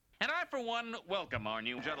for one, welcome our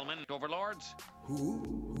new gentlemen, overlords.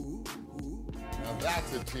 Who? Now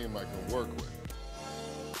that's a team I can work with.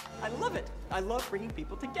 I love it. I love bringing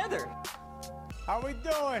people together. How we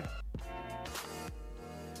doing?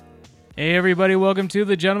 Hey everybody, welcome to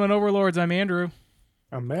the Gentlemen Overlords. I'm Andrew.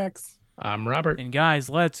 I'm Max. I'm Robert. And guys,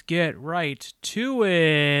 let's get right to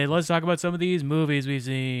it. Let's talk about some of these movies we've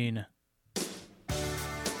seen.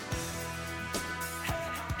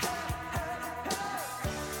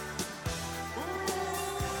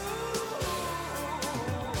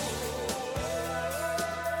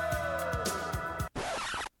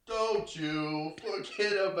 Don't you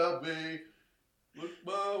forget about me. Look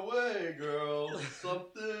my way, girl.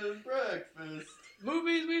 Something breakfast.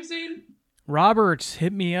 Movies we've seen? Robert,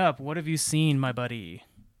 hit me up. What have you seen, my buddy?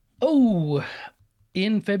 Oh,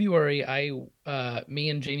 in February, me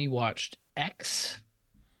and Jamie watched X,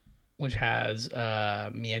 which has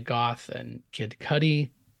Mia Goth and Kid Cudi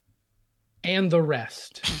and the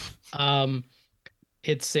rest.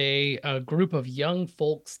 It's a group of young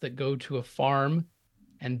folks that go to a farm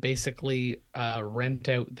and basically rent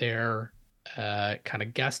out their kind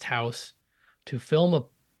of guest house to film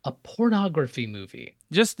a pornography movie.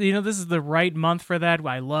 Just, this is the right month for that.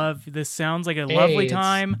 I love this. Sounds like a lovely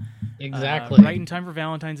time. Exactly. Right in time for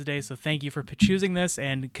Valentine's Day. So thank you for choosing this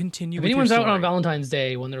and continue If with anyone's your out story. on Valentine's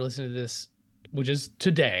Day when they're listening to this, which is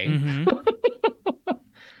today,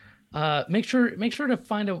 make sure to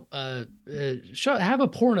find have a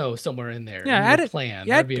porno somewhere in there. Yeah, in add your it. plan.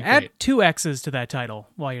 Add 2 X's to that title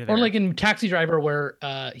while you're there. Or like in Taxi Driver, where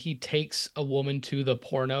he takes a woman to a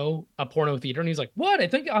porno theater, and he's like, "What? I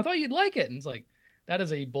thought you'd like it." And it's like, that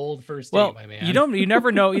is a bold first date, my man. You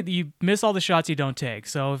never know. You miss all the shots you don't take.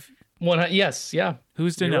 So yes, yeah.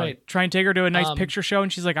 Who's to You're know? right. Try and take her to a nice picture show,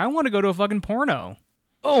 and she's like, "I want to go to a fucking porno."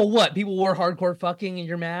 Oh, what? People were hardcore fucking, and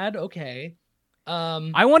you're mad? Okay.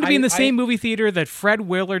 I want to be in the same movie theater that Fred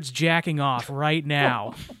Willard's jacking off right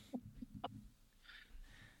now.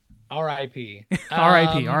 R.I.P.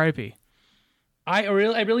 R.I.P. I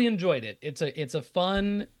really enjoyed it. It's a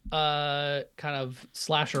fun kind of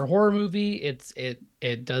slasher horror movie.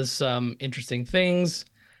 It does some interesting things.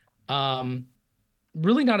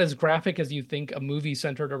 Really not as graphic as you think a movie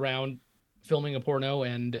centered around filming a porno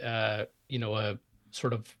and a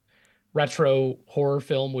sort of retro horror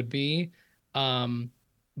film would be.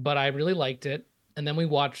 But I really liked it. And then we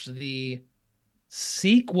watched the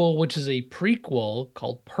sequel, which is a prequel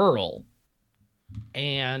called Pearl.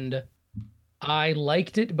 And I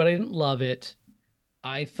liked it, but I didn't love it.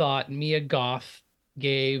 I thought Mia Goth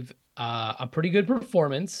gave a pretty good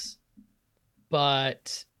performance,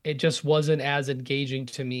 but it just wasn't as engaging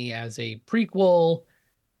to me as a prequel.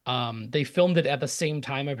 They filmed it at the same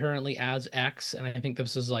time, apparently, as X, and I think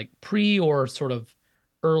this is like pre or sort of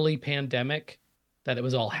early pandemic that it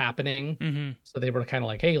was all happening. Mm-hmm. So they were kind of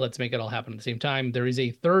like, hey, let's make it all happen at the same time. There is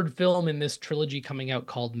a third film in this trilogy coming out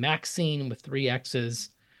called Maxine with 3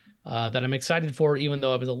 X's that I'm excited for, even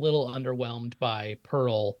though I was a little underwhelmed by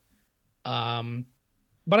Pearl.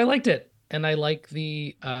 But I liked it. And I like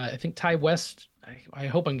the, I think Ty West, I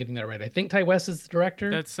hope I'm getting that right. I think Ty West is the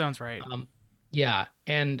director. That sounds right. Yeah.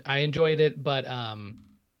 And I enjoyed it, but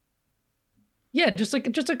yeah, just like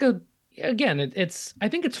again, I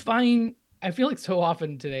think it's fine. I feel like so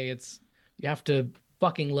often today you have to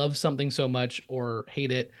fucking love something so much or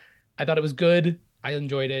hate it. I thought it was good. I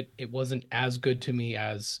enjoyed it. It wasn't as good to me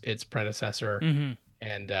as its predecessor. Mm-hmm.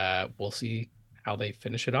 And we'll see how they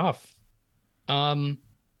finish it off. And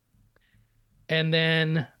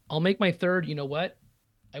then I'll make my third. You know what?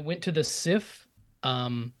 I went to the SIFF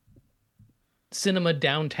Cinema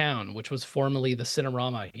Downtown, which was formerly the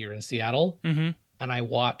Cinerama here in Seattle. Mm-hmm. And I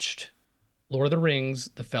watched Lord of the Rings,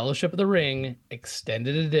 The Fellowship of the Ring,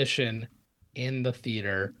 extended edition in the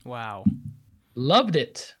theater. Wow. Loved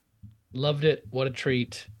it. What a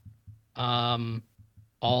treat. All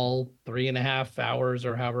 3.5 hours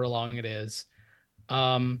or however long it is. It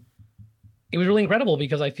was really incredible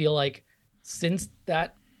because I feel like since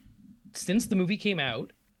the movie came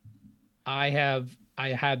out, I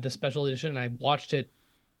had the special edition and I watched it,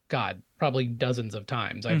 God, probably dozens of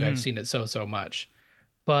times. I've seen it so much.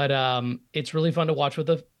 But it's really fun to watch with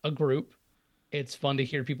a group. It's fun to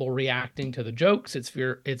hear people reacting to the jokes.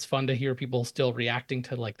 It's fun to hear people still reacting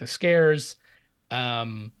to like the scares.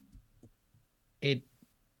 The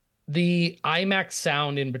IMAX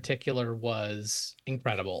sound in particular was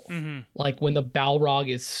incredible. Mm-hmm. Like when the Balrog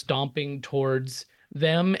is stomping towards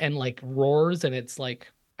them and like roars, and it's like,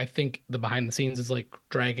 I think the behind the scenes is like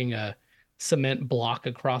dragging a cement block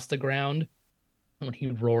across the ground. When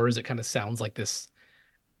he roars, it kind of sounds like this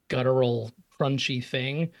guttural, crunchy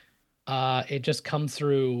thing. It just comes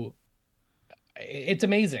through it's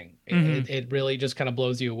amazing. Mhm. It really just kind of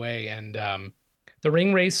blows you away. And the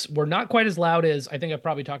ring race were not quite as loud as I think I've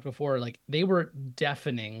probably talked before. Like they were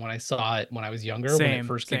deafening when I saw it when I was younger, when Same, it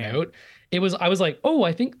first came same. out. I was like, oh,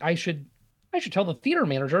 I think I should tell the theater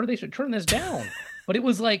manager they should turn this down. But it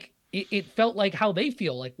was like it felt like how they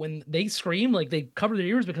feel like when they scream, like they cover their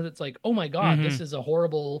ears because it's like, oh my God, this is a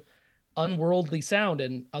horrible, unworldly sound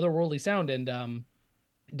and otherworldly sound. And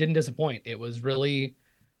didn't disappoint. It was really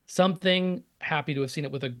something. Happy to have seen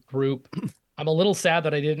it with a group. I'm a little sad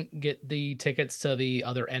that I didn't get the tickets to the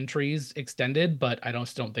other entries extended, but I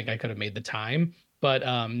still don't think I could have made the time.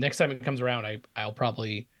 But next time it comes around, I'll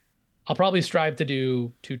probably strive to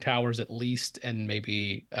do Two Towers at least, and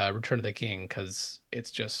maybe Return of the King, because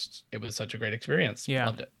it was such a great experience. Yeah.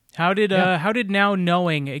 Loved it. How did now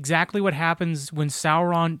knowing exactly what happens when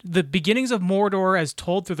Sauron, the beginnings of Mordor as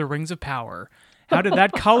told through the Rings of Power, how did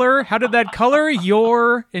that color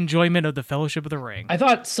your enjoyment of the Fellowship of the Ring? I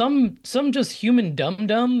thought some just human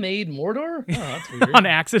dum-dum made Mordor. Oh, that's weird. On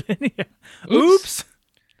accident. Yeah. Oops.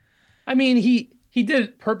 I mean, he did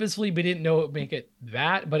it purposefully, but didn't know it would make it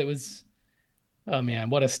that. But it was, oh man,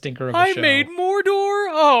 what a stinker of a show. I made Mordor.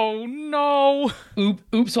 Oh no.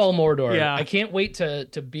 Oops, all Mordor. Yeah. I can't wait to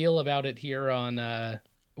beal about it here on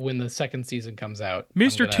when the second season comes out.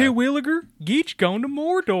 Mr. Terwilliger, Geach going to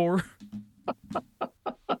Mordor.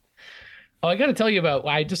 Oh, I got to tell you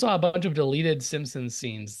I just saw a bunch of deleted Simpsons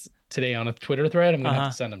scenes today on a Twitter thread. I'm going to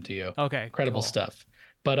have to send them to you. Okay. Incredible cool. stuff.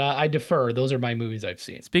 But I defer. Those are my movies I've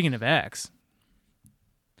seen. Speaking of X,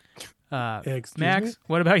 Excuse Max, me?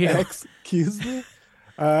 what about you? Excuse me.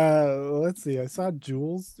 Let's see. I saw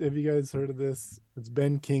Jules. Have you guys heard of this? It's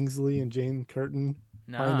Ben Kingsley and Jane Curtin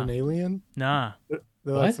find Nah. an alien. Nah. They're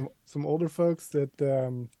like some older folks that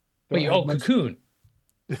Wait, Cocoon.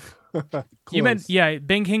 You meant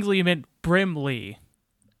Ben Kingsley. You meant Brimley.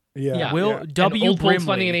 yeah. Will And W. Old Folks Brimley.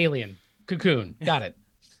 Finding an Alien. Cocoon. Got it.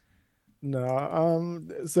 No.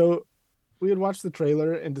 So we had watched the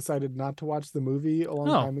trailer and decided not to watch the movie a long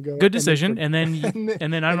time ago. Good decision. And then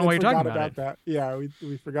I don't know why you're talking about it. That. Yeah,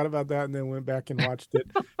 we forgot about that and then went back and watched it.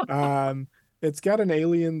 It's got an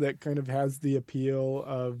alien that kind of has the appeal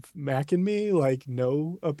of Mac and Me, like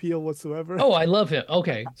no appeal whatsoever. Oh, I love him.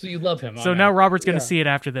 Okay, so you love him. So All now right. Robert's going to Yeah. see it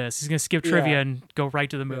after this. He's going to skip trivia Yeah. and go right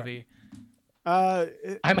to the movie. I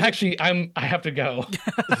have to go.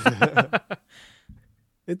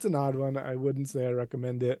 It's an odd one. I wouldn't say I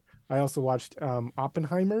recommend it. I also watched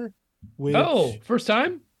Oppenheimer. Which, Oh, first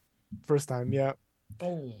time? first time, yeah.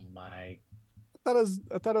 Oh my. I thought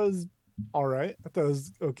it was all right. I thought it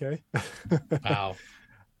was okay. Wow.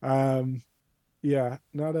 Yeah,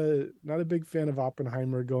 not a big fan of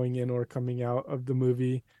Oppenheimer going in or coming out of the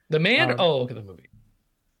movie. The man? Um, okay, the movie.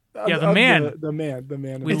 Yeah, the Of man. the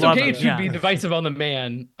man. We It's love okay it, if you'd be yeah. divisive on the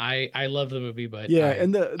man. I love the movie, but Yeah, I-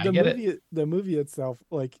 and I get it. the movie itself,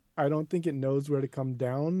 like I don't think it knows where to come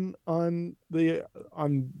down on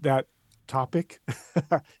that topic,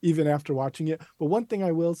 even after watching it. But one thing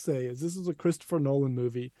I will say is this is a Christopher Nolan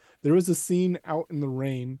movie. There was a scene out in the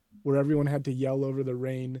rain where everyone had to yell over the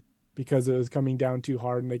rain because it was coming down too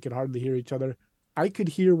hard and they could hardly hear each other. I could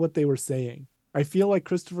hear what they were saying. I feel like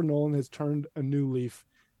Christopher Nolan has turned a new leaf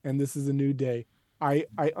and this is a new day. I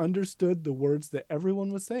understood the words that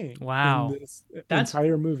everyone was saying. Wow. In this That's-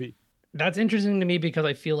 entire movie. That's interesting to me because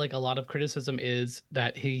I feel like a lot of criticism is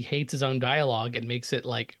that he hates his own dialogue and makes it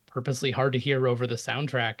like purposely hard to hear over the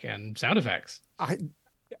soundtrack and sound effects.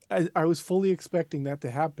 I was fully expecting that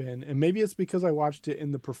to happen, and maybe it's because I watched it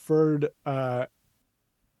in the preferred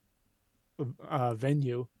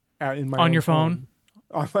venue in my On own your phone?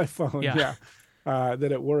 on my phone. Yeah. Yeah,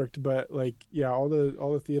 that it worked. But like, yeah, all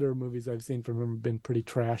the theater movies I've seen from him have been pretty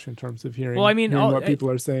trash in terms of hearing. Well, I mean, hearing what people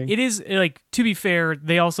are saying. It is like, to be fair,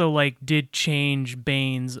 they also like did change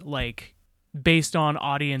Bane's like based on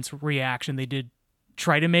audience reaction. They did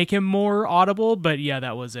try to make him more audible, but yeah,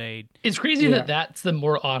 that was It's crazy Yeah. that that's the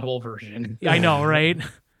more audible version. I know, right?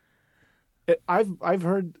 I've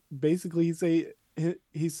heard basically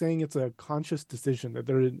he's saying it's a conscious decision that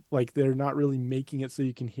they're not really making it so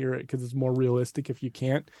you can hear it because it's more realistic if you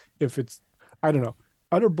can't. If it's, I don't know,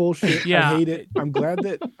 utter bullshit. Yeah. I hate it. I'm glad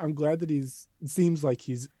that it seems like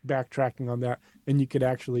he's backtracking on that and you could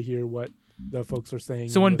actually hear what the folks are saying.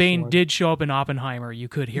 So in when this Bane one. did show up in Oppenheimer, you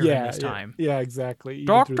could hear him this time. Yeah, exactly.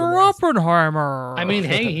 Even through the Dr. mask. Oppenheimer. I mean,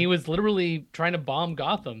 hey, he was literally trying to bomb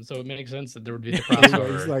Gotham, so it makes sense that there would be the He's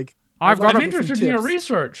crossover. like, I've got I'm a interested in your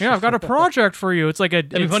research. yeah, I've got a project for you. It's like It'd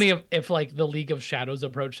be it's- funny if like the League of Shadows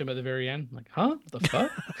approached him at the very end. Like, huh? What the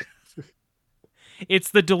fuck? It's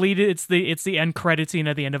the deleted. It's the end credit scene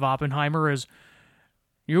at the end of Oppenheimer. Is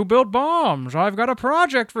You built bombs. I've got a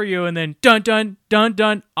project for you. And then dun dun dun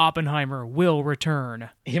dun. Oppenheimer will return.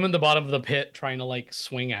 Him in the bottom of the pit trying to like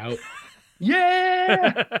swing out.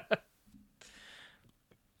 Yeah.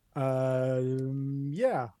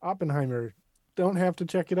 Yeah, Oppenheimer. Don't have to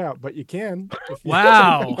check it out, but you can. if you-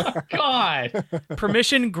 Wow. God.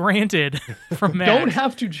 Permission granted from Matt. Don't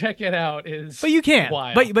have to check it out is But you can.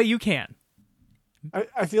 wild. But you can.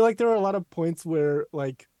 I feel like there are a lot of points where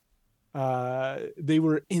like they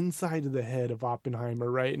were inside of the head of Oppenheimer,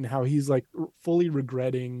 right? And how he's like fully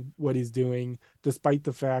regretting what he's doing, despite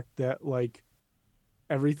the fact that like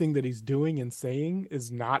everything that he's doing and saying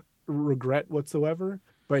is not regret whatsoever,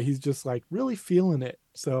 but he's just like really feeling it.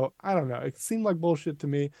 So I don't know. It seemed like bullshit to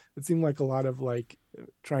me. It seemed like a lot of like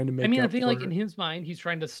trying to make. I mean, I up think like for- in his mind, he's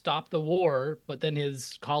trying to stop the war, but then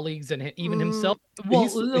his colleagues and even himself. Well,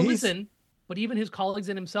 he's- listen, but even his colleagues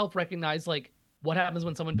and himself recognize like what happens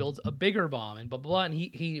when someone builds a bigger bomb and blah blah. Blah. And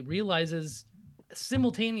he realizes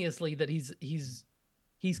simultaneously that he's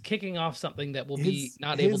kicking off something that will be His-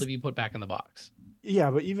 not able to his- be put back in the box.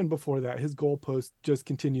 Yeah, but even before that, his goalpost just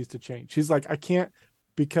continues to change. He's like, I can't,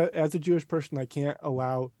 because as a Jewish person, I can't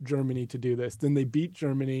allow Germany to do this. Then they beat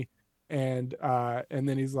Germany, and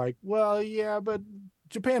then he's like, well, yeah, but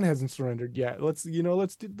Japan hasn't surrendered yet. Let's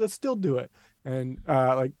still do it. And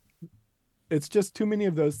like, it's just too many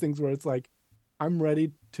of those things where it's like, I'm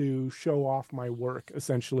ready to show off my work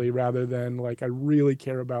essentially, rather than like I really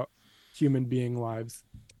care about human being lives.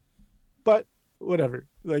 But whatever,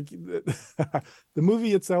 like the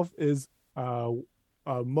movie itself is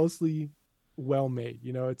mostly well made.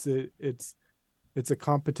 You know, it's a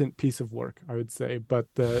competent piece of work, I would say, but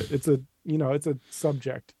it's a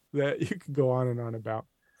subject that you could go on and on about.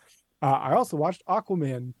 I also watched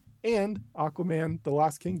Aquaman and Aquaman The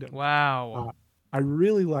Lost Kingdom. Wow. I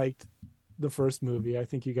really liked the first movie. I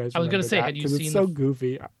think you guys I was gonna remember say, that, had you 'cause seen it's the so f-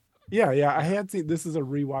 goofy. Yeah, I had seen. This is a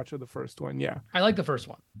rewatch of the first one. Yeah, I like the first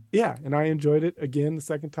one. yeah, and I enjoyed it again the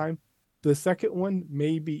second time. The second one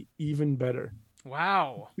may be even better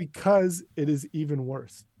Wow. because it is even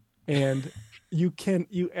worse, and you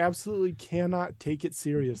absolutely cannot take it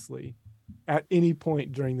seriously at any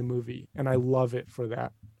point during the movie, and I love it for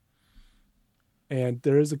that. And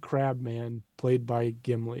there is a crab man played by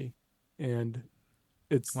Gimli, and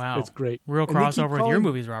it's great. Real And they keep crossover with your calling-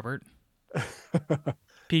 movies, Robert.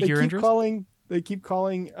 Pique they your keep interest? they keep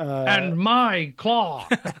calling And my claw.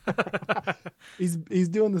 he's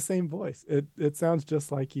doing the same voice. It sounds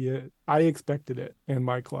just like I expected it in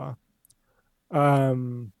my claw.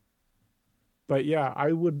 But yeah,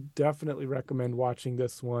 I would definitely recommend watching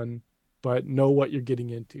this one, but know what you're getting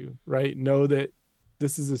into, right? Know that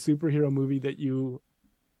this is a superhero movie that you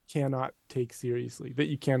cannot take seriously, that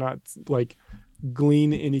you cannot like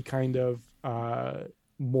glean any kind of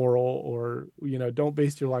moral, or don't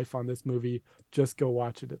base your life on this movie. Just go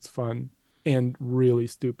watch it. It's fun and really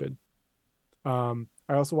stupid. I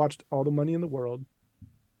also watched All the Money in the World.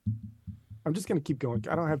 I'm just gonna keep going.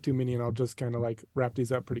 I don't have too many, and I'll just kind of like wrap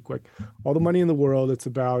these up pretty quick. All the Money in the World. It's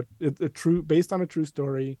about based on a true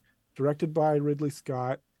story, directed by Ridley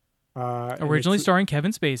Scott. And Originally it's starring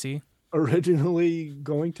Kevin Spacey. originally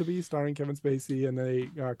going to be starring Kevin Spacey, and they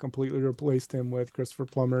completely replaced him with Christopher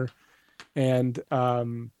Plummer. And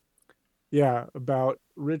about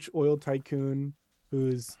rich oil tycoon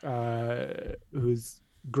whose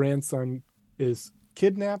grandson is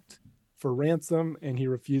kidnapped for ransom, and he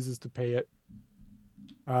refuses to pay it.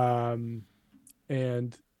 I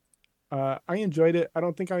enjoyed it. I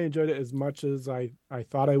don't think I enjoyed it as much as I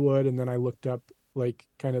thought I would, and then I looked up like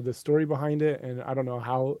kind of the story behind it, and I don't know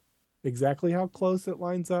how close it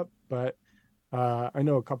lines up, but I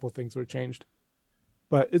know a couple of things were changed.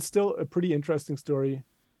 But it's still a pretty interesting story.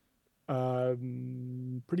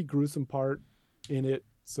 Pretty gruesome part in it,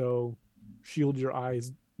 so shield your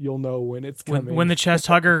eyes. You'll know when it's coming. When the chest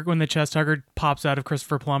hugger pops out of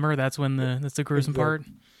Christopher Plummer, that's the gruesome part.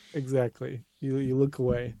 Exactly. You look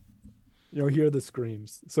away. You'll hear the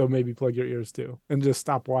screams, so maybe plug your ears too, and just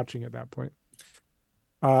stop watching at that point.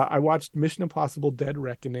 I watched Mission Impossible: Dead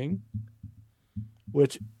Reckoning,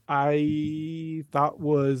 which I thought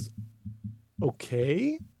was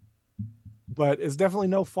okay, but it's definitely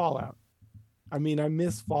no Fallout. I mean, I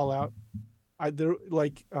miss Fallout. Hard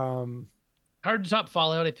to top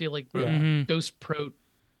Fallout. I feel like Mhm. Ghost Prot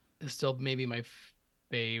is still maybe my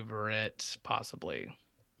favorite, possibly.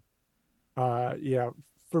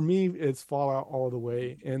 For me, it's Fallout all the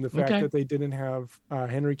way, and the fact Okay. that they didn't have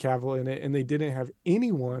Henry Cavill in it, and they didn't have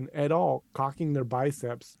anyone at all cocking their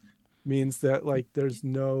biceps means that like there's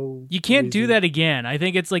no You can't do reason- that again. I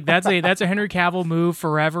think it's like that's a Henry Cavill move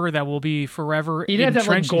forever that will be forever You'd have to have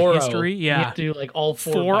like entrenched in Goro. history. You Yeah, have to do like all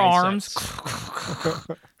four arms. biceps.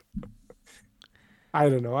 I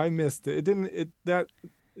don't know. I missed it. It didn't. It that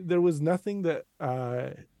there was nothing that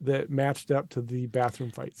that matched up to the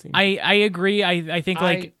bathroom fight scene. I agree. I think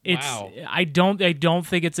like it's wow. I don't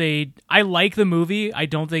think it's a I like the movie. I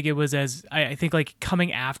don't think it was as I think like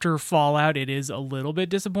coming after Fallout it is a little bit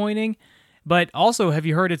disappointing. But also, have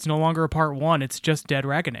you heard it's no longer a part 1, it's just Dead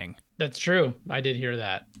Reckoning. That's true. I did hear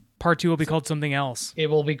that. Part 2 will be called something else. It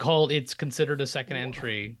will be called. It's considered a second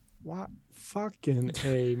entry. What fucking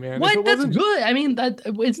A, man. If What? it That's wasn't- good. I mean, that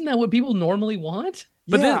isn't that what people normally want?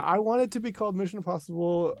 But yeah, then- I want it to be called Mission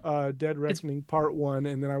Impossible Dead Reckoning Part 1,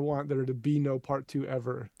 and then I want there to be no Part 2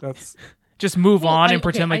 ever. That's Just move Well, on and okay,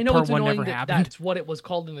 pretend I like know part it's 1 annoying never that happened. That's what it was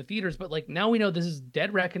called in the theaters, but like now we know this is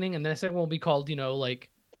Dead Reckoning, and then the second one will be called, like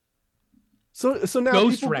so now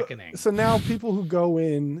Ghost people Reckoning. So now people who go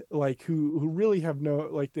in like who really have no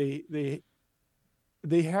like they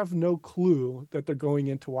have no clue that they're going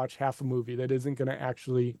in to watch half a movie that isn't going to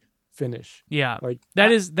actually finish. Yeah, Like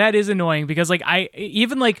that is annoying because like I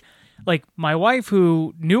even like my wife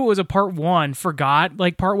who knew it was a part 1 forgot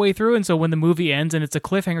like partway through, and so when the movie ends and it's a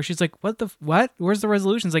cliffhanger, she's like, what? Where's the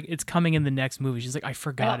resolution? It's like, it's coming in the next movie. She's like, I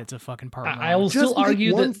forgot it's a fucking part 1. I will just still argue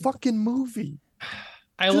make one that fucking movie.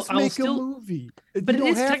 I'll Just make still. a movie. but you it don't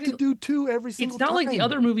is have to technically- do 2 every single It's not like the time.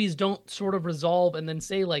 other movies don't sort of resolve and then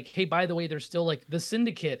say like, hey, by the way, there's still like the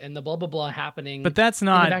Syndicate and the blah blah blah happening. But that's in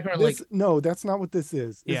the not. background, This, like no, that's not what this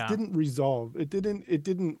is. It Yeah. didn't resolve. It didn't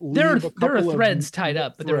leave there are a couple of threads tied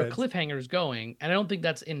up, but there are threads. cliffhangers going, and I don't think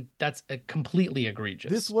that's completely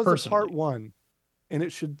egregious. This was personally. a part 1, and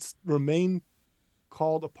it should remain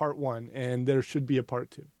called a part 1, and there should be a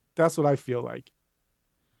part 2. That's what I feel like.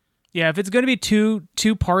 Yeah, if it's going to be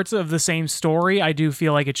two parts of the same story, I do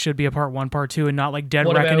feel like it should be a part 1, part 2, and not like Dead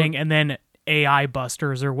What about- Reckoning and then AI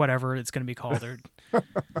Busters or whatever it's going to be called. Or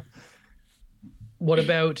What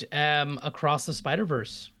about Across the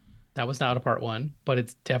Spider-Verse? That was not a part 1, but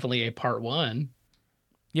it's definitely a part 1.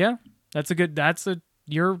 yeah,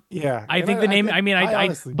 you're. Yeah, I and think the name. I mean, I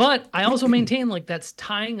honestly, But I also maintain like that's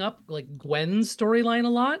tying up like Gwen's storyline a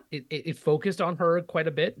lot. It focused on her quite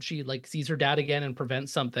a bit. She like sees her dad again and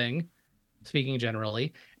prevents something, speaking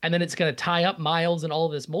generally, and then it's going to tie up Miles and all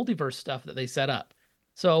of this multiverse stuff that they set up.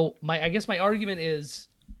 So I guess my argument is,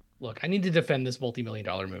 look, I need to defend this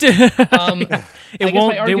multi-million-dollar movie. it I guess won't.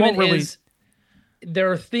 my They argument won't really. is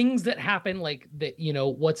there are things that happen like that,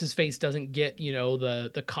 what's his face doesn't get,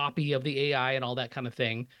 the copy of the AI and all that kind of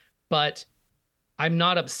thing. But I'm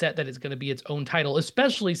not upset that it's going to be its own title,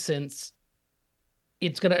 especially since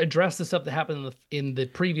it's going to address the stuff that happened in the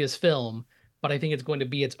previous film, but I think it's going to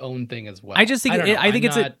be its own thing as well. I just think don't know. I think I'm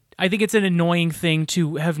it's not- I think it's an annoying thing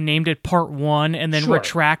to have named it part 1 and then Sure.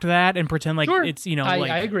 retract that and pretend like Sure. it's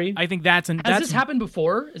I agree. I think that's Has this happened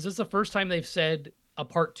before? Is this the first time they've said a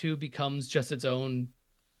part 2 becomes just its own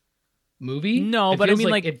movie? No, It but I feels mean,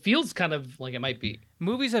 like- it feels kind of like it might be.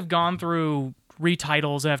 movies have gone through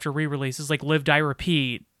retitles after re-releases. Like Live Die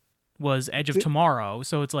Repeat was Edge of Tomorrow,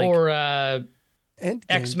 so it's like Or Endgame,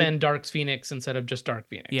 X-Men Dark Phoenix instead of just Dark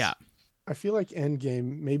Phoenix. yeah. I feel like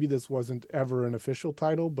Endgame, maybe this wasn't ever an official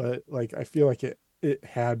title, but like I feel like it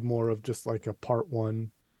had more of just like a part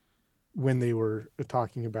 1 when they were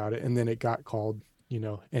talking about it, and then it got called,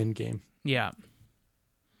 Endgame. Yeah.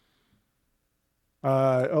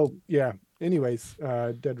 Oh yeah. Anyways,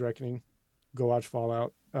 Dead Reckoning. Go watch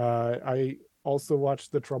Fallout. I also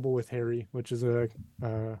watched The Trouble with Harry, which is a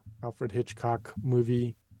Alfred Hitchcock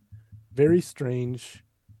movie. Very strange.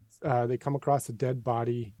 They come across a dead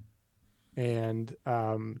body and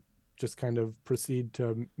just kind of proceed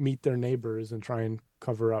to meet their neighbors and try and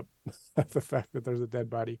cover up the fact that there's a dead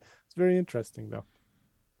body. It's very interesting though.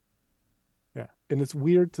 Yeah. And it's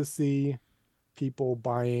weird to see people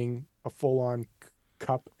buying a full-on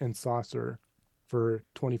cup and saucer for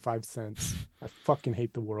 25 cents. I fucking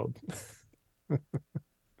hate the world.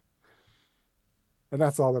 And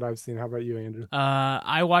that's all that I've seen. How about you, Andrew?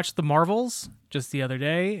 I watched The Marvels just the other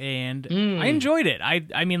day, and I enjoyed it.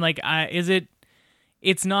 I mean, like,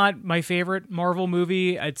 it's not my favorite Marvel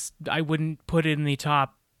movie. I wouldn't put it in the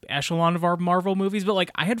top echelon of our Marvel movies, but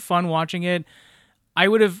like, I had fun watching it. I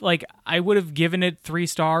would have given it 3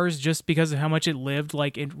 stars just because of how much it lived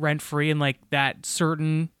like rent free in like that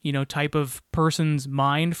certain, type of person's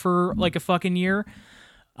mind for like a fucking year.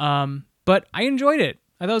 But I enjoyed it.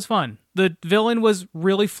 I thought it was fun. The villain was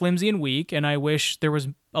really flimsy and weak, and I wish there was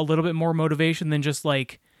a little bit more motivation than just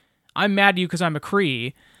like, I'm mad at you because I'm a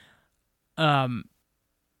Kree. And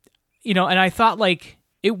I thought like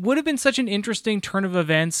it would have been such an interesting turn of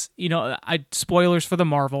events. You know, spoilers for the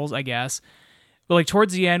Marvels, I guess. But like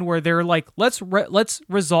towards the end, where they're like, let's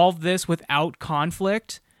resolve this without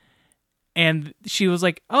conflict, and she was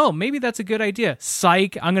like, oh, maybe that's a good idea.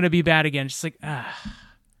 Psych, I'm gonna be bad again. She's like, ah.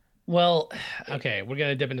 Well, okay, we're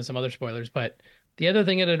gonna dip into some other spoilers, but the other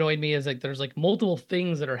thing that annoyed me is like there's like multiple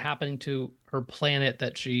things that are happening to her planet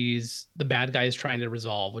that the bad guy is trying to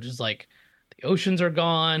resolve, which is like the oceans are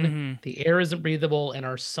gone, the air isn't breathable, and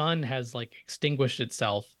our sun has like extinguished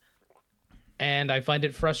itself. And I find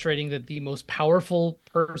it frustrating that the most powerful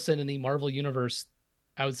person in the Marvel universe,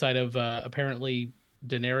 outside of apparently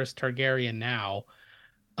Daenerys Targaryen now,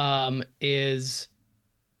 is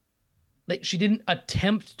like she didn't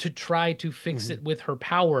attempt to try to fix it with her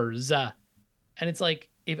powers. And it's like,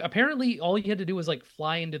 if apparently all you had to do was like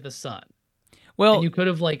fly into the sun. Well, and you could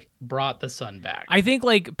have like brought the sun back. I think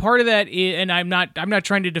like part of that is, and I'm not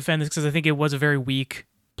trying to defend this because I think it was a very weak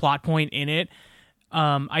plot point in it.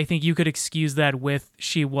 I think you could excuse that with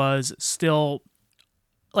she was still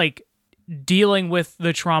like dealing with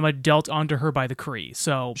the trauma dealt onto her by the Kree.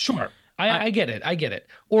 So sure, I get it.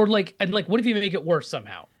 Or like, and like, what if you make it worse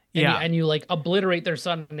somehow? And and you like obliterate their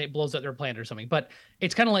sun and it blows up their planet or something. But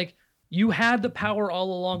it's kind of like you had the power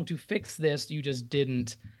all along to fix this, you just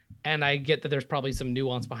didn't. And I get that there's probably some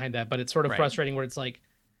nuance behind that, but it's sort of frustrating where it's like,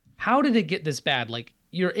 how did it get this bad? Like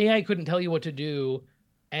your AI couldn't tell you what to do,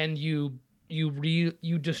 and you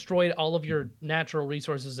destroyed all of your natural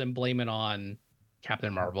resources and blame it on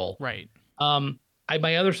Captain Marvel. Right.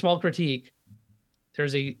 My other small critique,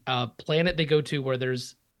 there's a planet they go to where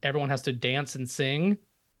everyone has to dance and sing.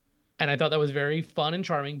 And I thought that was very fun and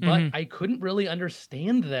charming, but I couldn't really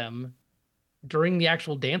understand them during the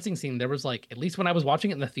actual dancing scene. There was like, at least when I was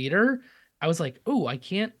watching it in the theater, I was like, oh, I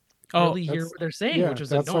can't really hear what they're saying, which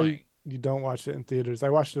was annoying. You don't watch it in theaters. I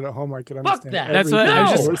watched it at home. I could Fuck understand. that. That's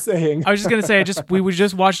what we're saying. I was just gonna say. We would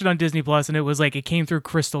just watch it on Disney Plus, and it was like it came through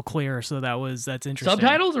crystal clear. So that's interesting.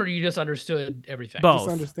 Subtitles, or you just understood everything? Both. Just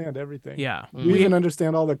understand everything. Yeah. We even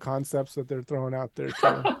understand all the concepts that they're throwing out there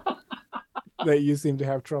too, that you seem to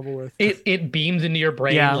have trouble with. It beams into your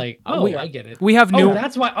brain like, I get it. We have new.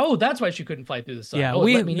 That's why she couldn't fly through the sun. Yeah,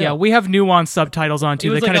 we have nuanced subtitles on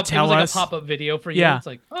too. They kind of tell us. It was like a pop-up video for you. Yeah. It's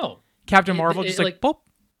like, Captain Marvel just like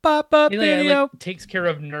pop up video. Like, takes care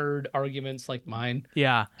of nerd arguments like mine.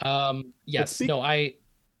 Yeah. Yes. No. I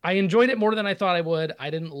enjoyed it more than I thought I would. I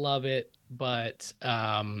didn't love it, but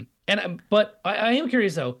I am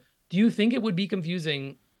curious though. Do you think it would be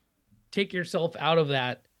confusing? Take yourself out of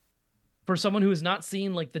that. For someone who has not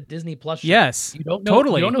seen like the Disney Plus show, yes, you don't know.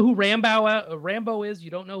 Totally. You don't know who Rambo is.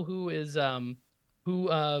 You don't know who is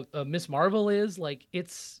Miss Marvel is. Like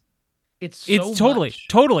it's so totally.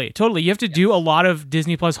 You have to do a lot of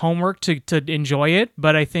Disney Plus homework to enjoy it.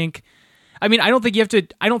 But I don't think you have to.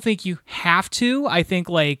 I don't think you have to. I think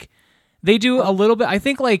like they do a little bit. I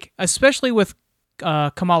think like especially with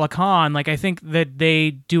Kamala Khan, like I think that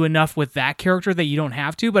they do enough with that character that you don't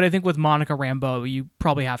have to, but I think with Monica Rambeau, you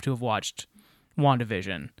probably have to have watched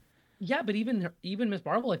WandaVision. Yeah, but even Miss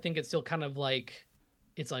Marvel, I think it's still kind of like,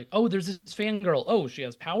 it's like, oh, there's this fangirl, oh, she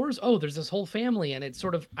has powers, oh, there's this whole family, and it's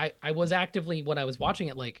sort of, I was actively, when I was watching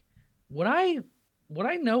it, like, would I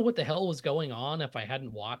know what the hell was going on if I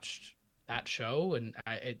hadn't watched that show? And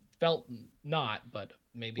it felt not, but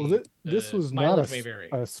maybe this was not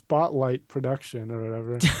a spotlight production or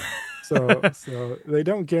whatever. so they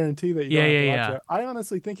don't guarantee that you don't have to watch it. I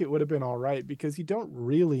honestly think it would have been all right because you don't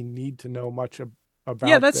really need to know much about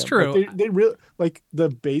Yeah, that's them. true. Like they really like the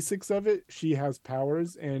basics of it. She has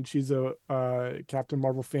powers and she's a Captain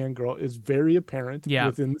Marvel fangirl is very apparent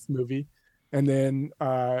within this movie. And then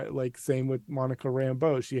like same with Monica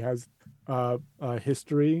Rambeau. She has a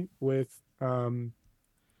history with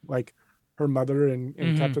like her mother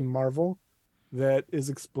and Captain Marvel that is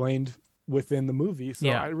explained within the movie. So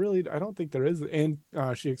I don't think there is. And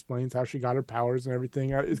she explains how she got her powers and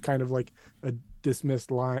everything. It's kind of like a dismissed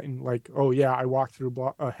line, like, oh yeah, I walked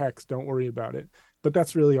through a hex, don't worry about it. But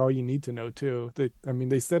that's really all you need to know too.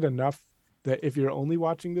 They said enough that if you're only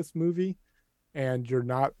watching this movie and you're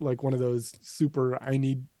not like one of those super, I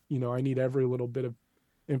need every little bit of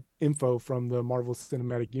info from the Marvel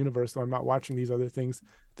Cinematic Universe, so I'm not watching these other things,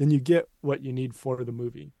 then you get what you need for the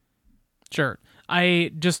movie. Sure.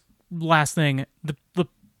 Last thing, the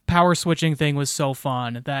power switching thing was so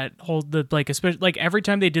fun. That whole especially like every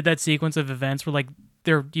time they did that sequence of events where like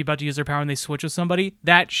they're about to use their power and they switch with somebody,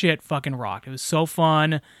 that shit fucking rocked. It was so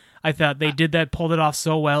fun. I thought they pulled it off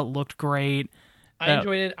so well. It looked great. I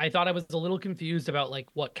enjoyed it. I thought I was a little confused about like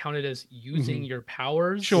what counted as using your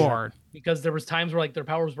powers. Sure. Because there was times where like their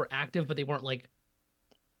powers were active, but they weren't like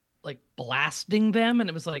like blasting them, and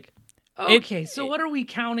it was like, okay, so what are we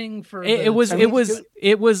counting for? It was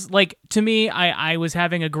like, to me, I was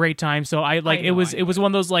having a great time, so it was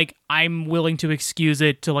one of those, like, I'm willing to excuse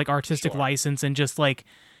it to like artistic license, and just like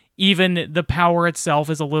even the power itself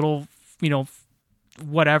is a little,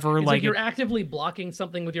 whatever. It's like you're actively blocking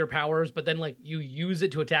something with your powers, but then like you use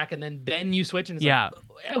it to attack, and then you switch, and it's like,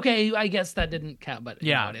 okay, I guess that didn't count, but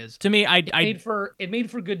you know, it is. To me, it made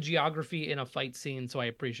for good geography in a fight scene, so I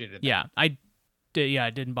appreciated that. Yeah,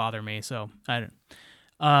 it didn't bother me, so I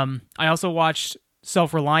don't. I also watched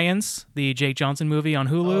Self-Reliance, the Jake Johnson movie on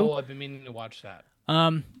Hulu. Oh, I've been meaning to watch that.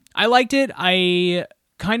 I liked it. I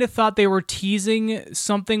kind of thought they were teasing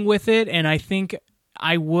something with it, and I think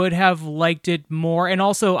I would have liked it more. And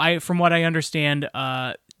also, from what I understand,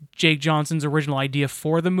 Jake Johnson's original idea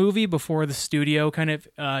for the movie, before the studio kind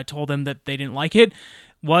of told him that they didn't like it,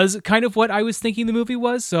 was kind of what I was thinking the movie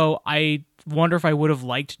was. So I wonder if I would have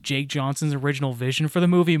liked Jake Johnson's original vision for the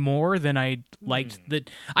movie more than I liked that.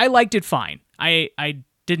 I liked it fine. I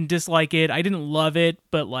didn't dislike it. I didn't love it,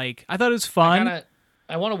 but like I thought it was fun.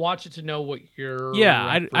 I want to watch it to know what you're.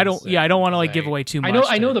 I don't want to like give away too much.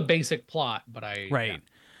 I know the basic plot, but right.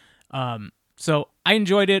 Yeah. So I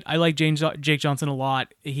enjoyed it. I like Jake Johnson a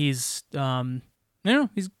lot. He's he's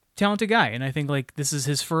a talented guy, and I think like this is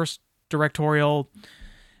his first directorial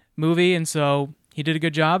movie, and so he did a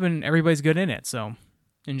good job, and everybody's good in it. So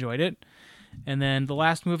enjoyed it. And then the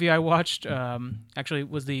last movie I watched, actually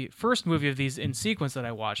was the first movie of these in sequence that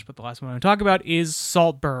I watched, but the last one I'm going to talk about is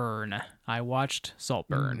Saltburn. I watched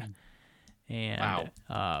Saltburn. And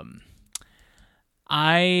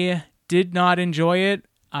I did not enjoy it.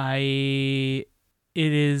 It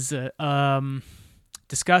is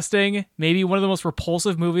disgusting. Maybe one of the most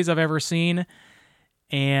repulsive movies I've ever seen.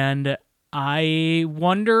 And I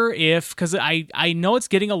wonder if, because I know it's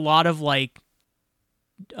getting a lot of like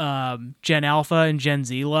Gen Alpha and Gen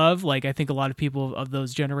Z love. Like I think a lot of people of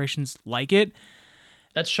those generations like it.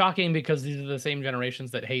 That's shocking because these are the same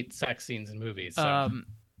generations that hate sex scenes in movies. So.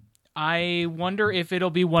 I wonder if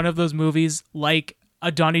it'll be one of those movies like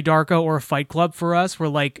a Donnie Darko or a Fight Club for us, where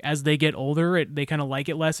like as they get older, they kind of like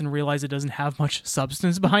it less and realize it doesn't have much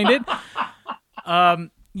substance behind it.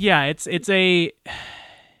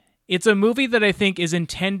 It's a movie that I think is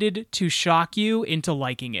intended to shock you into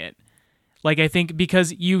liking it. Like, I think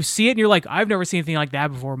because you see it and you're like, I've never seen anything like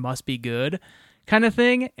that before, must be good kind of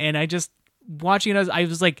thing. And I just, watching it, I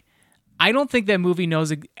was like, I don't think that movie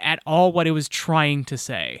knows at all what it was trying to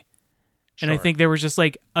say. Sure. And I think there was just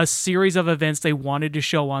like a series of events they wanted to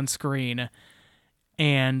show on screen.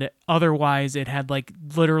 And otherwise it had like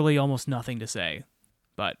literally almost nothing to say.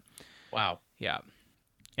 But wow. Yeah.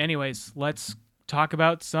 Anyways, let's talk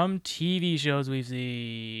about some TV shows we've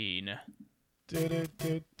seen.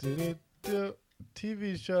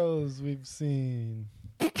 TV shows we've seen.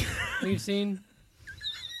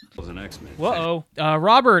 Was an X-Men. Whoa,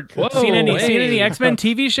 Robert, seen any X-Men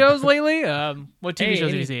TV shows lately? What TV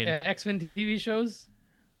shows have you seen? X-Men TV shows.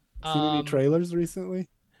 Seen any trailers recently?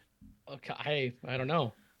 Okay, I don't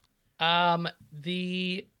know.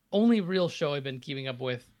 The only real show I've been keeping up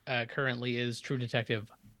with currently is True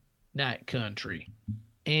Detective Night Country.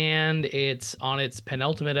 And it's on its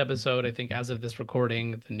penultimate episode. I think as of this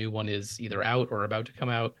recording, the new one is either out or about to come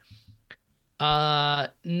out.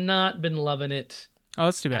 Not been loving it. Oh,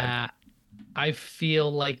 that's too bad. I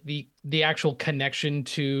feel like the actual connection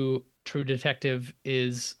to True Detective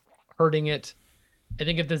is hurting it. I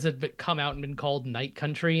think if this had come out and been called Night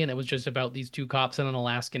Country and it was just about these two cops in an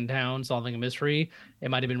Alaskan town solving a mystery, it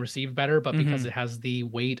might have been received better. But because it has the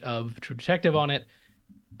weight of True Detective on it,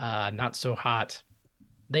 not so hot.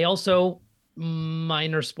 They also,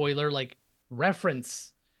 minor spoiler, like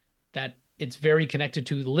reference that it's very connected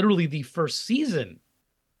to literally the first season,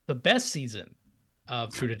 the best season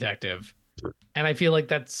of True Detective. And I feel like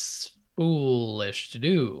that's foolish to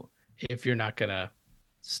do if you're not going to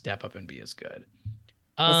step up and be as good.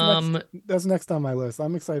 That's next on my list.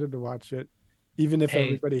 I'm excited to watch it, even if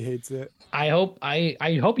everybody hates it. I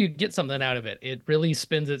hope you get something out of it. It really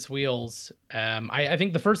spins its wheels. I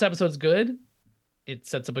think the first episode's good. It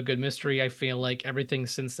sets up a good mystery. I feel like everything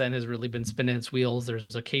since then has really been spinning its wheels.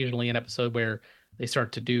 There's occasionally an episode where they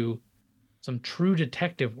start to do some true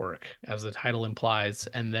detective work, as the title implies,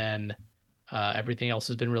 and then everything else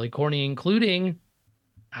has been really corny, including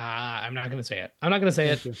I'm not going to say it.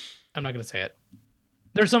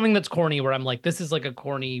 There's something that's corny where I'm like, this is like a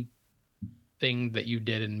corny thing that you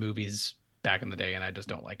did in movies back in the day, and I just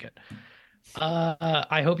don't like it.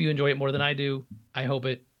 I hope you enjoy it more than I do. I hope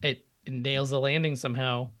it nails the landing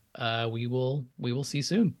somehow. We will see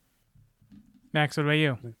soon. Max, what about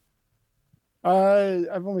you?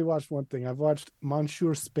 I've only watched one thing. I've watched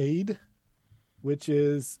Monsieur Spade, which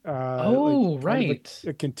is Oh, kind of right.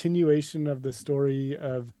 a continuation of the story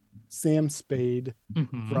of Sam Spade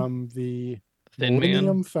Mhm. from the Thin Millennium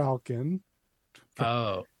Man. Falcon,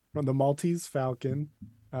 Oh, from the Maltese Falcon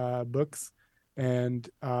books, and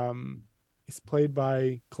he's played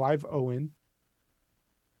by Clive Owen,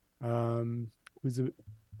 who's a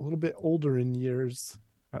little bit older in years.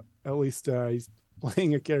 At least he's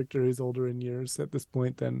playing a character who's older in years at this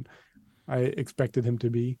point than I expected him to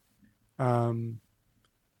be. And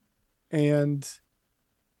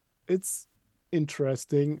it's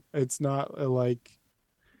interesting. It's not like,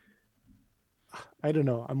 I don't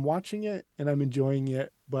know. I'm watching it and I'm enjoying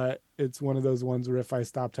it, but it's one of those ones where if I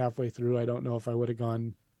stopped halfway through, I don't know if I would have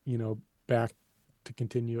gone, back to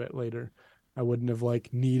continue it later. I wouldn't have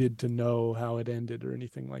like needed to know how it ended or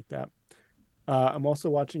anything like that. I'm also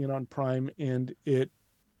watching it on Prime, and it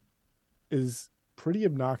is pretty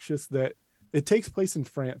obnoxious that it takes place in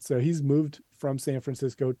France. So he's moved from San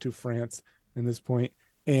Francisco to France in this point,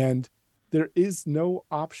 and there is no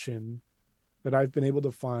option that I've been able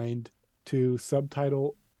to find to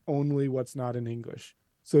subtitle only what's not in English.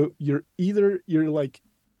 So you're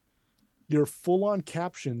full on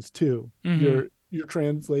captions too. Mhm. You're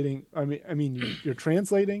translating. You're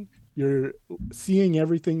translating. You're seeing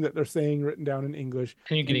everything that they're saying written down in English,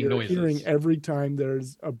 and you're getting you're hearing noises. every time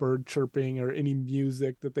there's a bird chirping or any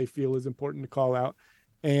music that they feel is important to call out.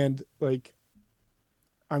 And like,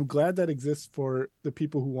 I'm glad that exists for the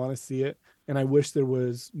people who want to see it. And I wish there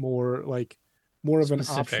was more of an option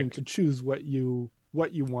Specific. to choose what you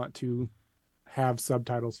want to have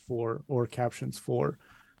subtitles for or captions for.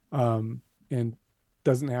 And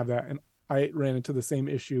doesn't have that. And I ran into the same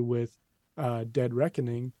issue with Dead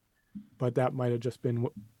Reckoning, but that might have just been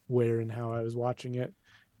where and how I was watching it.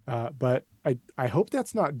 But I hope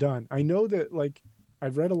that's not done. I know that like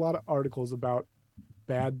I've read a lot of articles about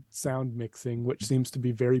bad sound mixing, which seems to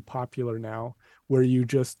be very popular now, where you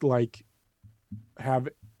just like have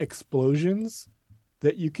explosions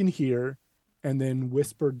that you can hear and then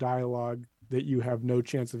whispered dialogue that you have no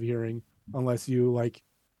chance of hearing unless you like,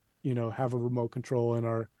 have a remote control and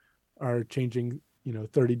are changing,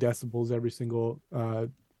 30 decibels every single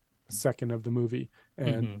second of the movie.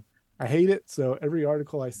 And Mhm. I hate it. So every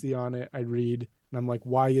article I see on it, I read and I'm like,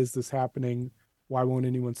 why is this happening? Why won't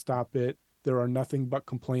anyone stop it? There are nothing but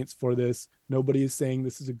complaints for this. Nobody is saying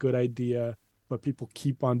this is a good idea, but people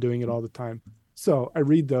keep on doing it all the time. So I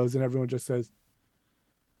read those and everyone just says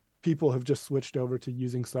people have just switched over to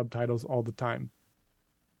using subtitles all the time.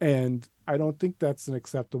 And I don't think that's an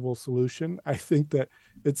acceptable solution. I think that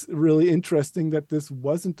it's really interesting that this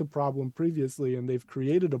wasn't a problem previously and they've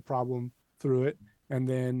created a problem through it. And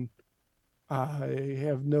then I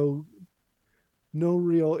have no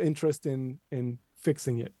real interest in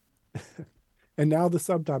fixing it. And now the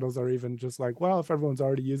subtitles are even just like, well, if everyone's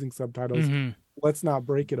already using subtitles, Mhm. let's not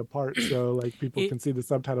break it apart so like people It- can see the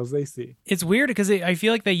subtitles they see. It's weird because I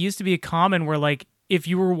feel like that used to be a common where like if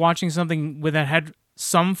you were watching something with that had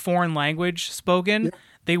some foreign language spoken, Yeah.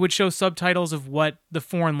 they would show subtitles of what the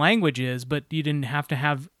foreign language is, but you didn't have to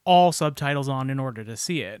have all subtitles on in order to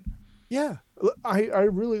see it. Yeah. I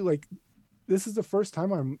really like, this is the first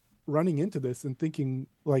time I'm running into this and thinking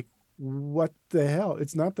like, what the hell?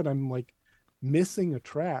 It's not that I'm like missing a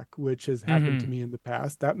track, which has happened to me in the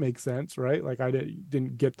past. That makes sense, right? Like I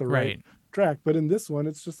didn't get the right Right. track, but in this one,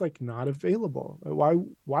 it's just like not available.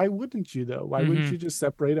 Why wouldn't you though? Why wouldn't you just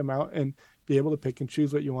separate them out and be able to pick and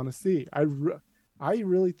choose what you want to see? I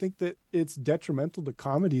really think that it's detrimental to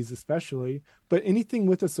comedies, especially, but anything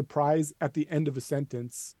with a surprise at the end of a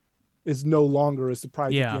sentence is no longer a surprise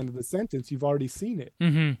at Yeah. the end of the sentence. You've already seen it.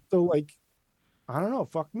 Mm-hmm. So like, I don't know,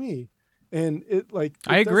 fuck me. And it like,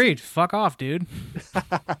 I agreed. Fuck off, dude.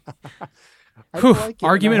 I Whew, like it,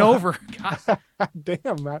 argument and over. God.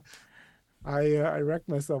 Damn, I wrecked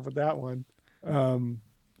myself with that one.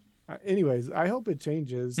 Anyways, I hope it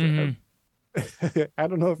changes. Mhm. I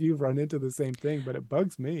don't know if you've run into the same thing, but it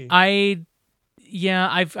bugs me. I've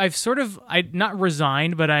sort of not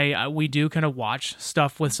resigned, but we do kind of watch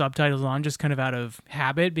stuff with subtitles on just kind of out of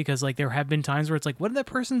habit because like there have been times where it's like, what did that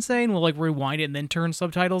person say? And we'll like rewind it and then turn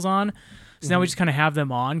subtitles on. So now we just kind of have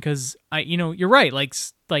them on because you're right. Like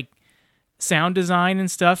sound design and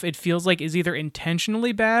stuff, it feels like is either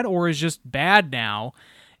intentionally bad or is just bad now.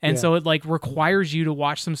 And Yeah. so it like requires you to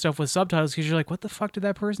watch some stuff with subtitles because you're like, what the fuck did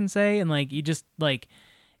that person say? And like you just like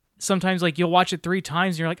sometimes like you'll watch it 3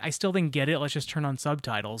 times and you're like, I still didn't get it. Let's just turn on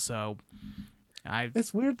subtitles. So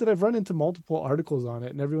It's weird that I've run into multiple articles on it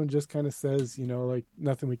and everyone just kind of says, like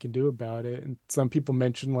nothing we can do about it. And some people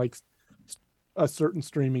mention like a certain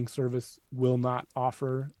streaming service will not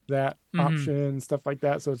offer that option, stuff like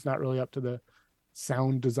that. So it's not really up to the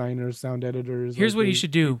sound designers, sound editors. Here's what you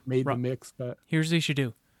should do. Made the mix, but here's what you should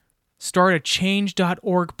do. Start a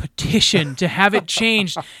change.org petition to have it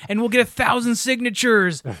changed, and we'll get 1,000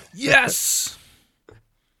 signatures. Yes.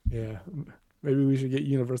 Yeah. Maybe we should get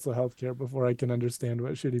universal health care before I can understand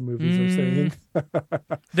what shitty movies are saying.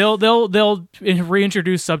 They'll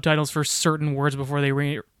reintroduce subtitles for certain words before they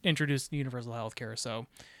reintroduce universal health care. So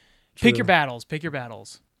pick your battles. Pick your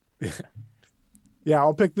battles. Yeah,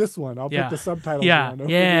 I'll pick this one. I'll pick the subtitles one.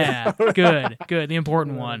 Yeah. Good. The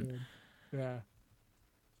important one. Yeah.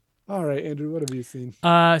 All right, Andrew, what have you seen?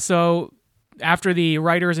 So after the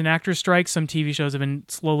writers and actors strike, some TV shows have been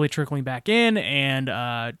slowly trickling back in,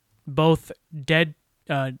 and both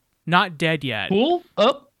not dead yet. Cool.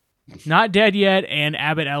 Oh. Not Dead Yet and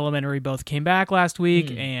Abbott Elementary both came back last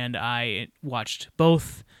week, and I watched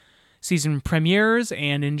both season premieres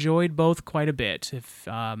and enjoyed both quite a bit. If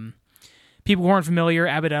people who aren't familiar,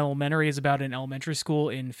 Abbott Elementary is about an elementary school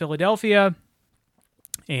in Philadelphia,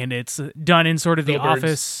 and it's done in sort of the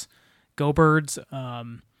Office, Go Birds,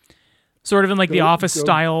 sort of in like the Office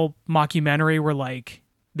style mockumentary where like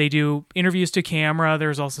they do interviews to camera.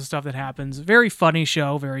 There's also stuff that happens. Very funny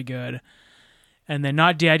show, very good. And then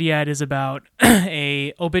Not Dead Yet is about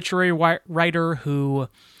a obituary writer who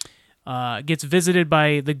gets visited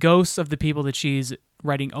by the ghosts of the people that she's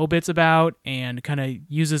writing obits about and kind of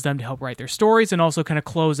uses them to help write their stories and also kind of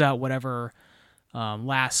close out whatever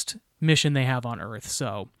last mission they have on Earth.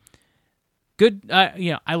 So good.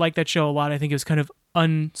 I like that show a lot. I think it was kind of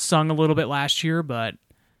unsung a little bit last year, but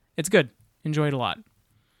it's good. Enjoyed it a lot.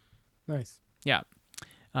 Nice. Yeah.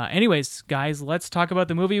 Anyways, guys, let's talk about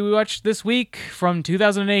the movie we watched this week from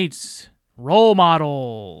 2008, Role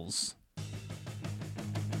Models.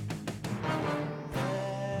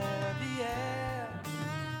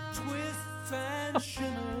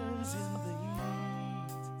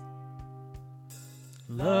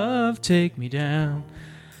 Love, take me down.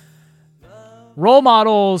 Role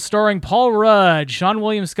Models, starring Paul Rudd, Sean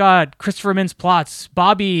William Scott, Christopher Mintz-Plasse,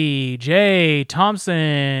 Bobby, Jay,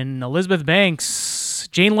 Thompson, Elizabeth Banks,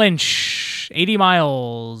 Jane Lynch, 80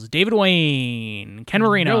 Miles, David Wayne, Ken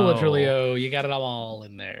Marino. Noah Trujillo, you got it all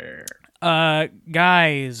in there.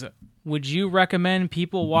 Guys, would you recommend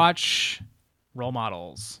people watch Role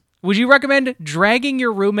Models? Would you recommend dragging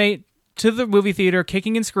your roommate to the movie theater,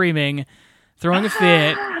 kicking and screaming, throwing a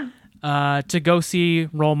fit, to go see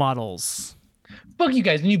Role Models? Fuck you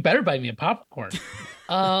guys, and you better buy me a popcorn. This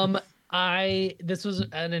was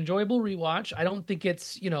an enjoyable rewatch. I don't think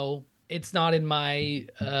it's, it's not in my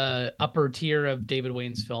upper tier of David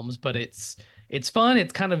Wayne's films, but it's fun.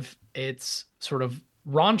 It's sort of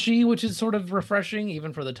raunchy, which is sort of refreshing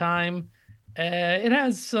even for the time. It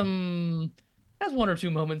has one or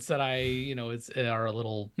two moments that are a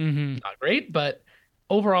little not great, but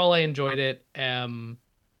overall I enjoyed it. And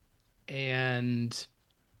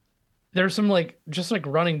there's some just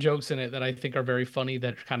running jokes in it that I think are very funny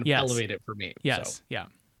that kind of elevate it for me. Yes. So. Yeah.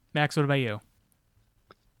 Max, what about you?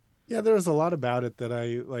 Yeah, there was a lot about it that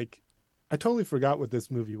I totally forgot what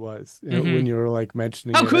this movie was, when you were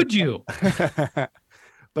mentioning How it. could you?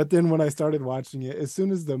 But then when I started watching it, as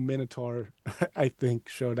soon as the Minotaur, I think,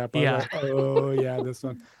 showed up, I was like, oh yeah, this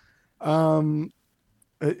one.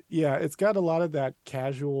 Yeah, it's got a lot of that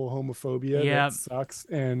casual homophobia that sucks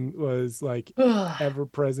and was ever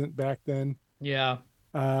present back then. Yeah.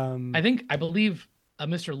 I believe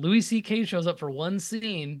Mr. Louis C.K. shows up for one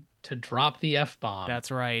scene to drop the F-bomb.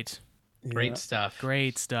 That's right. Great stuff.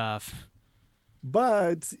 Great stuff.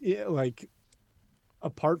 But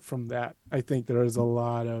apart from that, I think there is a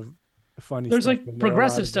lot of funny There's stuff.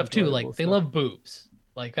 progressive stuff too. They love boobs.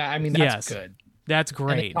 That's good. That's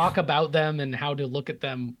great. And they talk about them and how to look at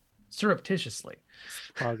them surreptitiously.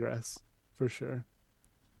 Progress, for sure.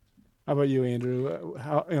 How about you, Andrew?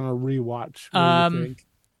 How in a rewatch? What do you think?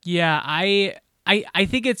 Yeah, I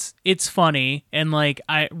think it's funny, and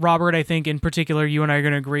Robert, I think in particular, you and I are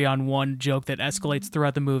going to agree on one joke that escalates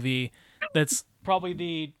throughout the movie. That's probably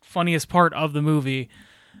the funniest part of the movie.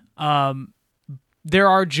 There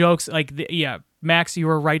are jokes Max, you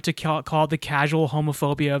were right to call it the casual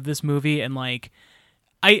homophobia of this movie, and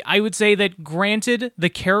I would say that granted, the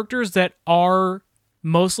characters that are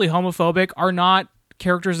mostly homophobic are not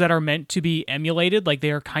characters that are meant to be emulated. They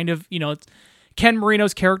are kind of, it's Ken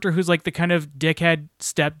Marino's character who's the kind of dickhead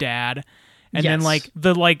stepdad, and then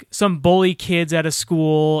some bully kids at a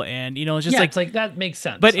school, and it's just that makes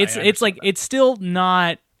sense. But it's still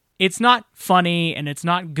not. It's not funny and it's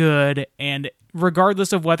not good, and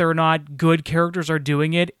regardless of whether or not good characters are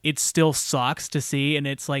doing it, it still sucks to see. And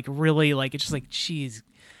it's like really like, it's just like, geez,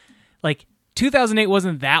 like 2008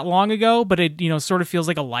 wasn't that long ago, but it, sort of feels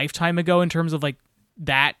like a lifetime ago in terms of like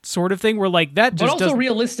that sort of thing where like that just but also doesn't...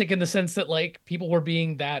 realistic in the sense that like people were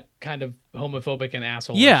being that kind of homophobic and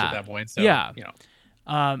asshole at that point. So, yeah.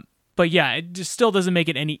 But yeah, it just still doesn't make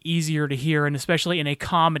it any easier to hear. And especially in a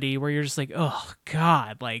comedy where you're just like, oh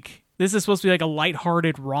God, like this is supposed to be like a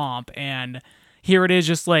lighthearted romp. And here it is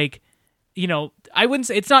just like, I wouldn't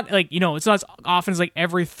say it's not like, it's not as often as like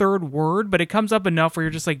every third word, but it comes up enough where you're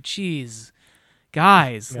just like, geez,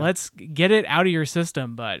 guys, let's get it out of your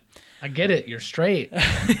system. But I get it. You're straight.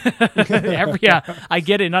 I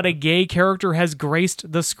get it. Not a gay character has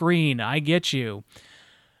graced the screen. I get you.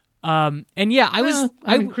 And yeah, I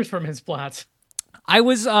Christopher Mintz-Plasse. I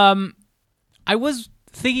was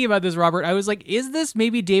thinking about this, Robert. I was like, is this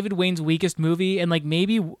maybe David Wayne's weakest movie? And like,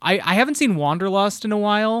 maybe I haven't seen Wanderlust in a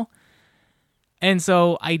while. And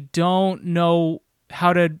so I don't know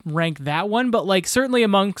how to rank that one, but like certainly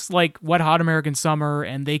amongst like Wet Hot American Summer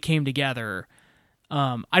and They Came Together,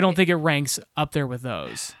 I don't think it ranks up there with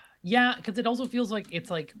those. Yeah, because it also feels like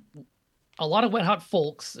it's like a lot of Wet Hot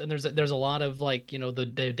folks, and there's a lot of like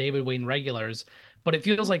the David Wayne regulars, but it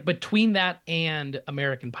feels like between that and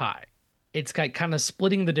American Pie, it's kind of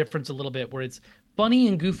splitting the difference a little bit, where it's funny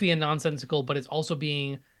and goofy and nonsensical, but it's also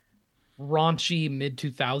being raunchy mid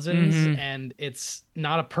 2000s, and it's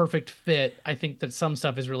not a perfect fit. I think that some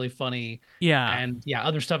stuff is really funny, and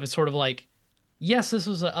other stuff is sort of like, yes, this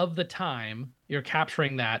was of the time, you're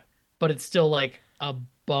capturing that, but it's still like a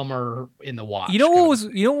bummer in the watch.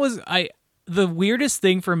 The weirdest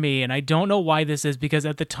thing for me, and I don't know why this is, because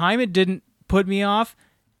at the time it didn't put me off,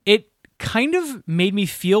 it kind of made me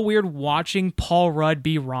feel weird watching Paul Rudd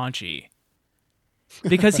be raunchy.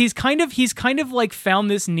 Because he's kind of like found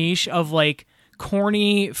this niche of like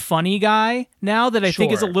corny, funny guy now that I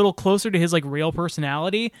think is a little closer to his like real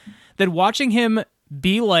personality. That watching him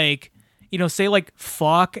be like, say like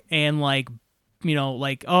fuck and like,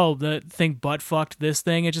 like, oh, the thing butt fucked this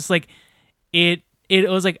thing. It's just like, it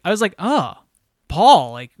was like, I was like, oh,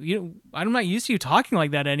 Paul, like, I'm not used to you talking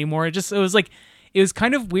like that anymore. It was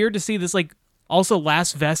kind of weird to see this like also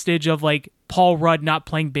last vestige of like Paul Rudd not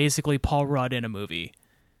playing basically Paul Rudd in a movie.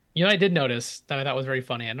 I did notice that I thought was very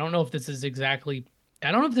funny. I don't know if this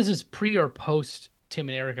is pre or post Tim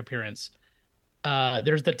and Eric appearance.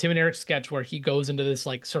 There's the Tim and Eric sketch where he goes into this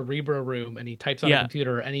like Cerebra room and he types on a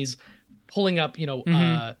computer and he's pulling up,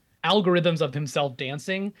 algorithms of himself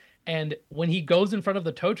dancing. And when he goes in front of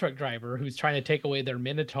the tow truck driver who's trying to take away their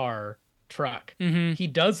Minotaur truck, he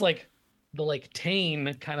does like the like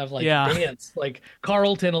Tane kind of like dance, like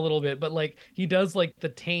Carlton a little bit, but like he does like the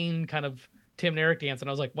Tane kind of Tim and Eric dance. And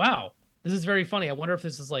I was like, wow, this is very funny. I wonder if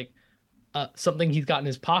this is like something he's got in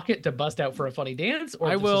his pocket to bust out for a funny dance,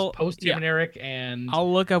 or if this is post Tim and Eric. And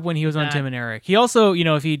I'll look up when he was on Tim and Eric. He also,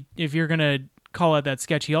 if you're gonna call out that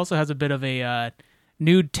sketch, he also has a bit of a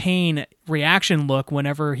nude Tane reaction look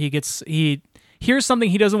whenever he hears something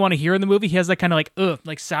he doesn't want to hear in the movie. He has that kind of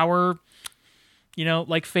like sour,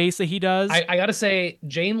 like face that he does. I gotta say,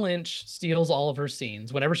 Jane Lynch steals all of her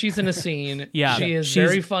scenes. Whenever she's in a scene, she's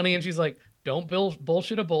very funny, and she's like, don't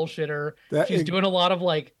bullshit a bullshitter. She's doing a lot of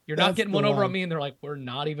like, you're not getting one over on me, and they're like, we're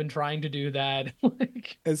not even trying to do that.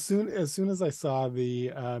 Like, as soon as I saw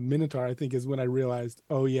the Minotaur, I think is when I realized,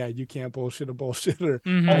 oh yeah, you can't bullshit a bullshitter.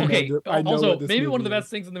 Okay. Also, maybe one of the best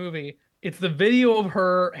things in the movie, it's the video of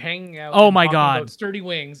her hanging out. Oh my God. Sturdy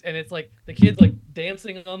Wings, and it's like the kids like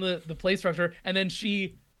dancing on the play structure, and then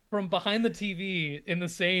she from behind the TV in the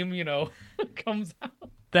same, comes out.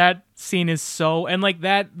 That scene is so, and like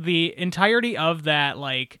that, the entirety of that,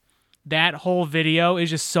 like that whole video is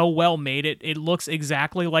just so well made. It looks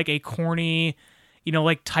exactly like a corny,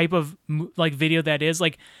 like type of like video that is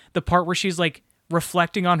like the part where she's like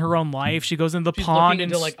reflecting on her own life. She goes into the pond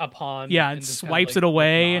into like a pond, and swipes it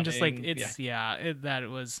away, and just like it's that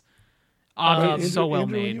was so well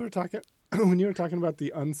Andrew, made. When you were talking about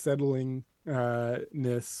the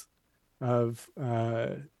unsettlingness of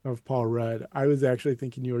Paul Rudd, I was actually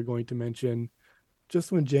thinking you were going to mention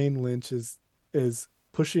just when Jane Lynch is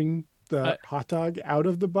pushing the hot dog out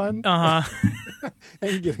of the bun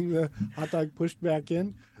and getting the hot dog pushed back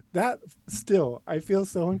in. That still, I feel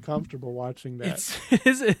so uncomfortable watching that.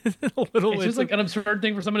 It's a little. It's just like an absurd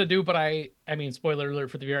thing for someone to do, but I mean, spoiler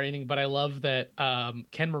alert for the very ending. But I love that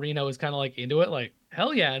Ken Marino is kind of like into it, like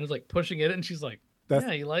hell yeah, and is like pushing it, and she's like,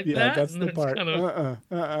 you like that? That's and the part.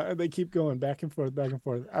 They keep going back and forth.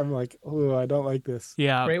 I'm like, oh, I don't like this.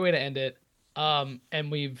 Yeah, great way to end it.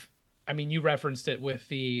 And we've I mean, you referenced it with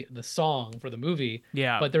the song for the movie.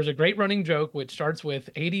 Yeah. But there's a great running joke which starts with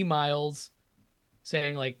 80 Miles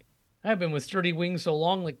saying like, I've been with Sturdy Wings so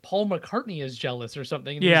long, like Paul McCartney is jealous or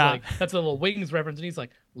something. And Yeah. he's like, that's a little Wings reference. And he's like,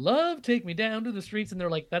 love, take me down to the streets. And they're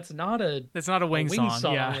like, that's not a Wings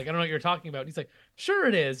song. Yeah. Like, I don't know what you're talking about. And he's like, sure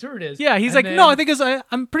it is. Sure it is. Yeah. He's And like, no, I then think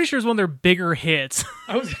I'm pretty sure it's one of their bigger hits.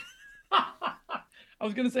 I was, I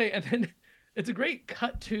was going to say, and then it's a great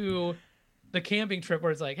cut to the camping trip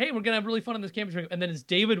where it's like, hey, we're going to have really fun on this camping trip. And then it's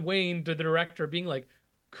David Wayne, the director, being like,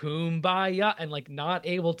 kumbaya, and like not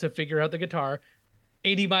able to figure out the guitar.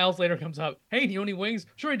 80 Miles later comes up. Hey, do you want any wings?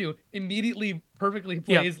 Sure I do. Immediately perfectly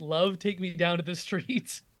plays Love, Take Me Down to the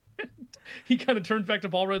Streets. He kind of turns back to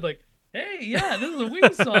Paul Rudd like, hey, yeah, this is a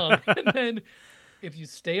Wings song. And then if you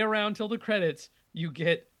stay around till the credits, you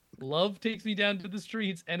get Love Takes Me Down to the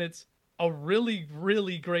Streets, and it's a really,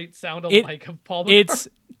 really great sound alike of Paul McCartney. It's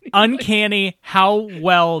uncanny how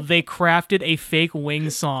well they crafted a fake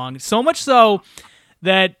Wings song. So much so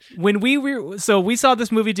that when we saw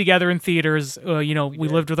this movie together in theaters, we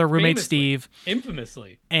lived with our roommate Steve.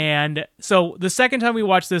 Infamously. And so the second time we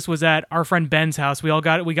watched this was at our friend Ben's house. We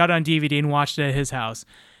got it on DVD and watched it at his house.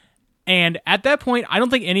 And at that point, I don't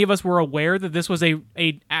think any of us were aware that this was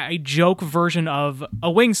a joke version of a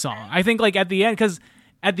Wings song. I think like at the end, because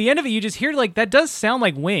at the end of it, you just hear like, that does sound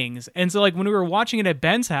like Wings. And so like when we were watching it at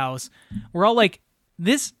Ben's house, we're all like,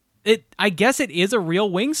 I guess it is a real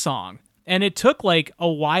Wings song. And it took like a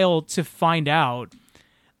while to find out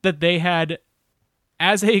that they had,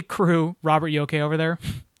 as a crew, Robert, you okay over there?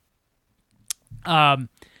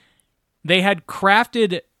 They had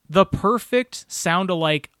crafted the perfect sound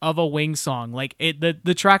alike of a Wings song. Like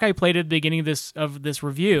the track I played at the beginning of this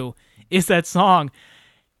review is that song.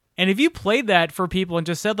 And if you played that for people and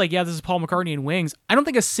just said like, yeah, this is Paul McCartney and Wings, I don't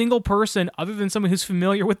think a single person other than someone who's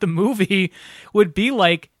familiar with the movie would be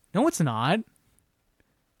like, no, it's not.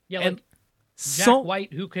 Yeah, and like Jack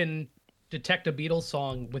White, who can detect a Beatles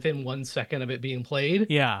song within 1 second of it being played,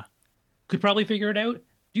 could probably figure it out.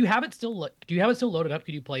 Do you have it still loaded up?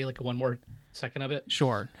 Could you play like one more second of it?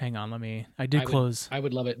 Sure. Hang on. I close. I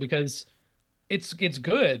would love it because it's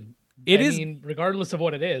good. I is. Mean, regardless of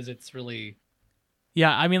what it is, it's really.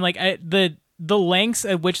 Yeah, I mean, like the lengths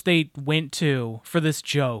at which they went to for this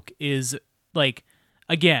joke is like,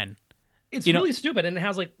 again. It's really stupid, and it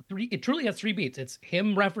has like it truly has 3 beats. It's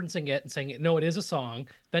him referencing it and saying, no, it is a song.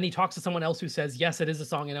 Then he talks to someone else who says, yes, it is a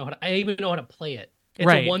song. I even know how to play it. It's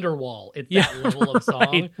a Wonderwall. It's that level of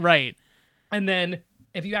song. Right. And then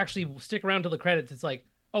if you actually stick around to the credits, it's like,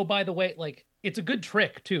 oh, by the way, like it's a good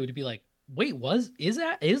trick too, to be like, wait, is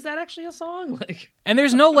that actually a song? Like, and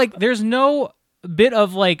there's no bit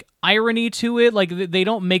of like irony to it. Like they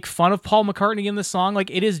don't make fun of Paul McCartney in the song. Like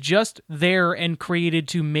it is just there and created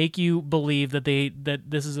to make you believe that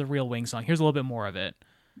this is a real Wings song. Here's a little bit more of it.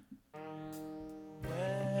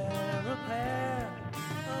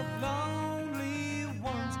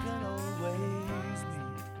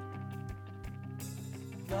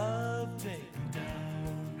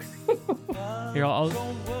 Here, I'll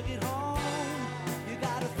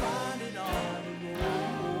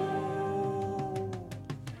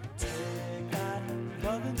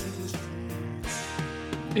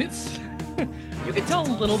it's you can tell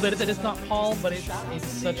a little bit that it's not Paul, but it's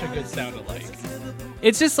such a good sound alike.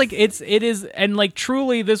 It's just like it is, and like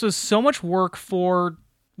truly, this was so much work for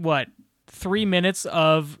what 3 minutes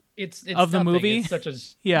of the movie. It's such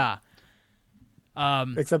a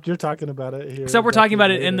except you're talking about it here. Except we're talking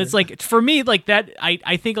about it, and it's like for me, like that.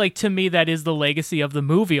 I think like to me that is the legacy of the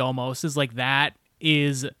movie. Almost is like that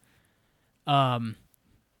is. You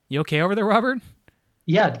okay over there, Robert?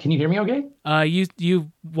 Yeah, can you hear me okay?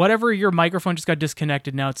 You whatever, your microphone just got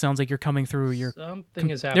disconnected. Now it sounds like you're coming through your something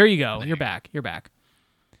is happening. There you go. You're back.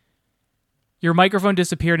 Your microphone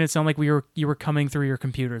disappeared and it sounded like you were coming through your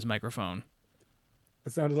computer's microphone.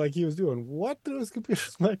 It sounded like he was doing what through his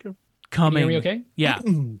computer's microphone? Coming. Can you hear me okay? Yeah.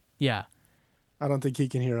 Yeah. I don't think he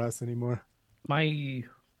can hear us anymore. My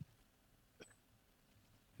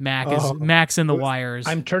Mac's in the wires.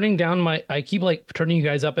 I'm turning down I keep like turning you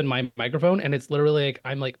guys up in my microphone, and it's literally like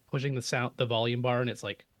I'm like pushing the volume bar, and it's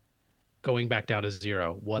like going back down to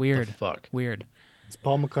 0. What the fuck? Weird. It's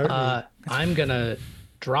Paul McCartney. I'm gonna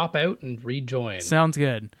drop out and rejoin. Sounds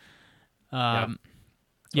good. That's what I'm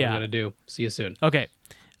gonna do. See you soon. Okay.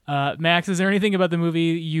 Max, is there anything about the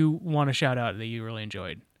movie you want to shout out that you really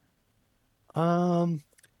enjoyed?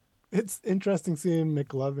 It's interesting seeing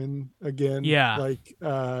McLovin again. Yeah. Like,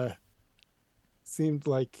 seemed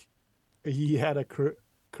like he had a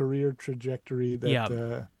career trajectory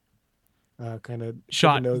that kind of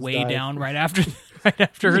shot way down right after yeah,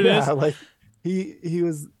 this. Like he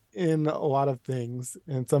was in a lot of things,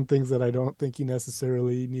 and some things that I don't think he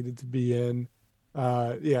necessarily needed to be in.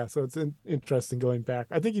 Yeah, so it's interesting going back.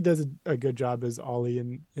 I think he does a good job as Ollie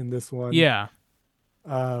in this one. Yeah.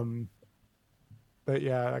 But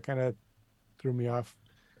yeah, that kind of threw me off.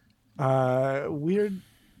 Weird.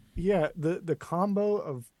 Yeah, the combo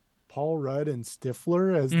of Paul Rudd and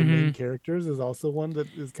Stifler as the main characters is also one that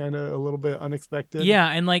is kind of a little bit unexpected. Yeah,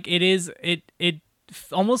 and like it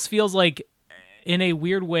almost feels like, in a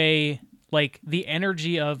weird way, like the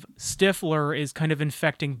energy of Stifler is kind of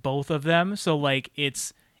infecting both of them. So like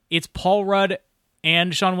it's Paul Rudd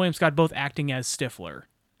and Sean William Scott both acting as Stifler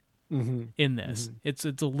in this. It's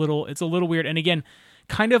a little weird, and again,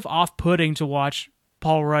 kind of off-putting to watch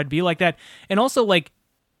Paul Rudd be like that, and also like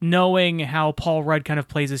knowing how Paul Rudd kind of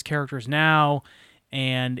plays his characters now,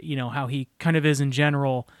 and you know how he kind of is in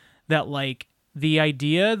general. That like the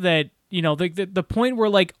idea that, you know, the point where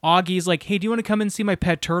like Augie's like, hey, do you want to come and see my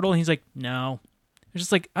pet turtle? And he's like, no. It's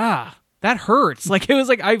just like, that hurts. Like, it was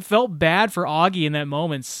like, I felt bad for Augie in that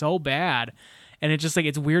moment so bad. And it's just like,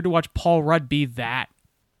 it's weird to watch Paul Rudd be that,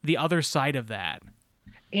 the other side of that.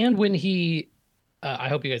 And when he, I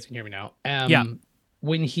hope you guys can hear me now. Yeah.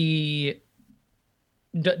 When he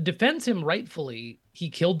defends him rightfully, he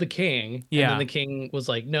killed the king. Yeah. And then the king was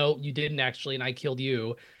like, no, you didn't actually, and I killed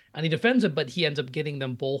you. And he defends him, but he ends up getting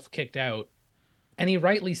them both kicked out. And he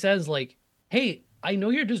rightly says, like, hey, I know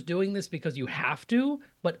you're just doing this because you have to,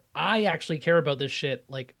 but I actually care about this shit.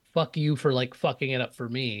 Like, fuck you for, like, fucking it up for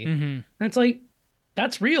me. And it's like,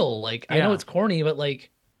 that's real. Like, I know it's corny, but,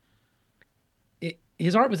 like,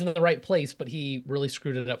 his heart was in the right place, but he really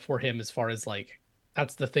screwed it up for him as far as, like,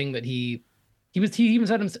 that's the thing that he even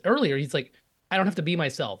said earlier. He's like, I don't have to be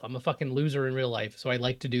myself. I'm a fucking loser in real life, so I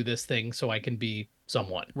like to do this thing so I can be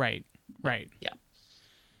someone. Right.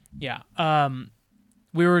 Yeah.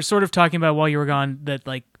 We were sort of talking about while you were gone that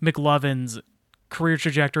like McLovin's career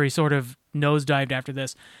trajectory sort of nosedived after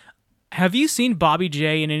this. Have you seen Bobby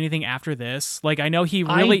J in anything after this? Like, I know he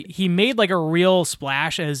made like a real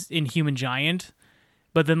splash as in Human Giant,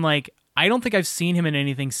 but then like I don't think I've seen him in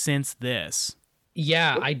anything since this.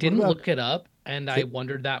 Yeah, I didn't look it up, and I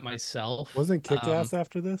wondered that myself. Wasn't Kick-Ass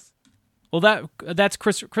after this? Well, that's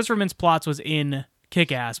Christopher Mintz-Plasse was in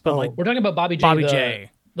Kick-Ass, but like we're talking about Bobby J. Bobby the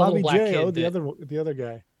J. little Bobby black J. kid The other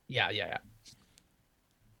guy. Yeah.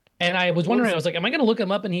 And I was wondering, I was like, am I going to look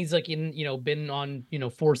him up? And he's like been on,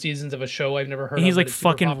 4 seasons of a show I've never heard of. He's like but it's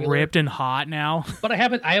super fucking popular. ripped and hot now. But I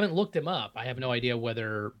haven't looked him up. I have no idea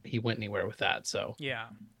whether he went anywhere with that. So yeah.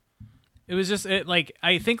 It was just like,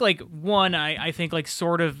 I think like one, I think like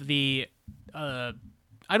sort of the, I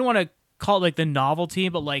don't want to call it like the novelty,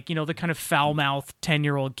 but like, the kind of foul-mouthed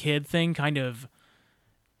 10-year-old kid thing kind of,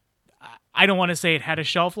 I don't want to say it had a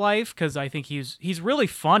shelf life because I think he's really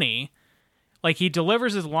funny. Like, he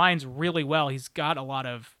delivers his lines really well. He's got a lot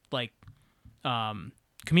of like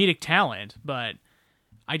comedic talent, but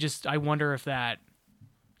I wonder if that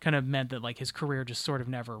kind of meant that like his career just sort of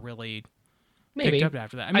never really picked up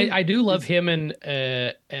after that. I mean, I do love him and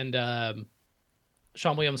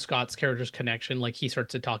Sean William Scott's character's connection. Like, he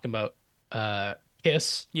starts to talk about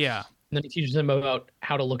Kiss. Yeah. And then he teaches him about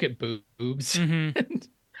how to look at boobs. And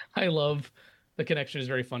I love the connection is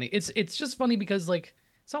very funny. It's just funny because like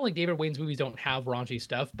it's not like David Wayne's movies don't have raunchy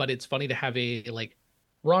stuff, but it's funny to have a like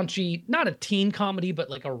raunchy, not a teen comedy, but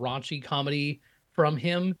like a raunchy comedy from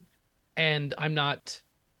him. And I'm not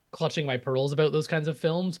clutching my pearls about those kinds of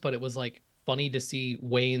films, but it was like funny to see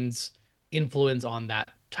Wayne's influence on that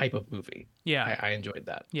type of movie. Yeah. I enjoyed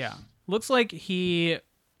that. Yeah. Looks like he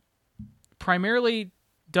primarily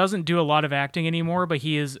doesn't do a lot of acting anymore, but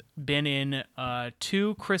he has been in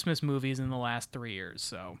 2 Christmas movies in the last 3 years.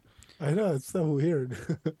 So I know, it's so weird.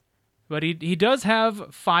 But he does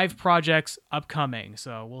have 5 projects upcoming,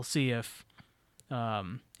 so we'll see if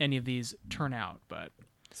any of these turn out. But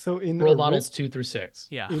so in Role Models 2 through 6.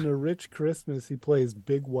 Yeah. In A Rich Christmas, he plays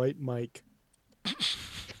Big White Mike.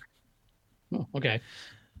 Oh, okay.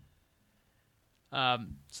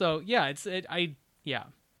 So yeah,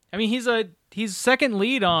 I mean, he's second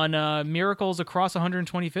lead on Miracles Across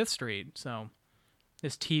 125th Street. So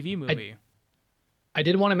this TV movie. I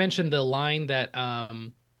did want to mention the line that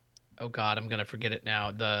oh god, I'm gonna forget it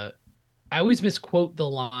now. I always misquote the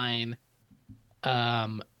line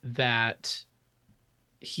that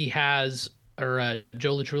he has, or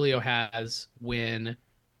Joe Latrulio has, when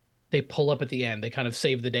they pull up at the end. They kind of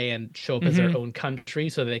save the day and show up as their own country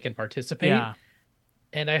so they can participate. Yeah.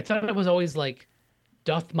 And I thought it was always like,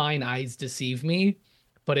 doth mine eyes deceive me?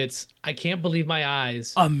 But it's, I can't believe my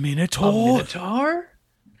eyes. A Minotaur? A Minotaur?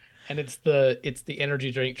 And it's the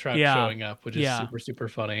energy drink truck Yeah. showing up, which is Yeah. super, super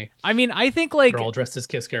funny. I mean, I think like They're all dressed as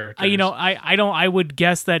Kiss characters. I would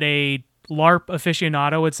guess that a LARP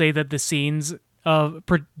aficionado would say that the scenes of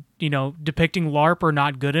depicting LARP are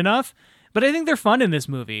not good enough, but I think they're fun in this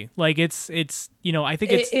movie. Like it's I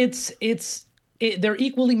think it's they're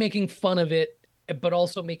equally making fun of it, but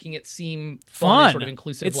also making it seem fun, and sort of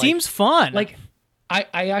inclusive. It seems fun. Like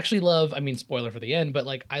I actually love. I mean, spoiler for the end, but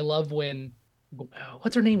like I love when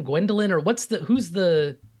what's her name, Gwendolyn, or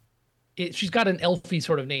she's got an elfy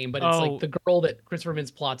sort of name, but it's like the girl that Christopher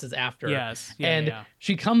Mintz-Plasse is after. Yes.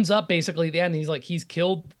 She comes up basically at the end. And he's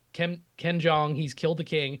killed Ken Jeong. He's killed the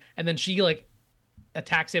king, and then she like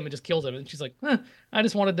attacks him and just kills him. And she's like, I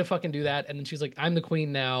just wanted to fucking do that. And then she's like, I'm the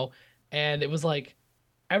queen now. And it was like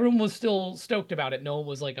everyone was still stoked about it. No one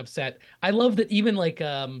was like upset. I love that even like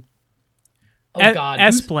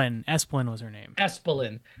Esplin was her name.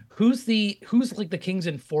 Espelin. Who's like the king's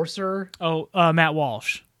enforcer? Matt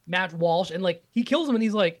Walsh. Matt Walsh, and like he kills him, and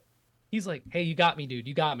he's like, hey, you got me, dude,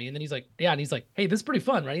 you got me. And then he's like, yeah, and he's like, hey, this is pretty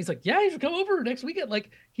fun, right? He's like, yeah, you should come over next weekend. Like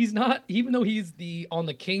he's not, even though he's on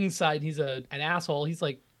the king's side, he's an asshole. He's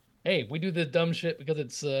like, hey, we do this dumb shit because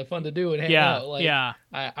it's fun to do and hang out. Like,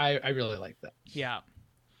 I really like that. Yeah.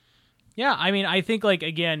 I mean, I think like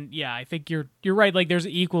again, I think you're right. Like there's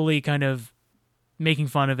equally kind of making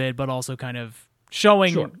fun of it, but also kind of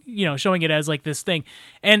showing it as like this thing.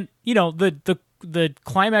 And the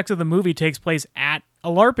climax of the movie takes place at a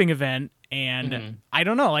LARPing event, and I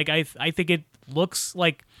don't know, like I think it looks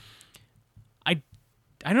like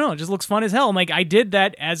I don't know, it just looks fun as hell. And like I did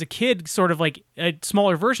that as a kid, sort of like a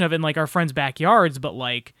smaller version of it in like our friends' backyards, but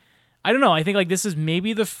like I don't know, I think like this is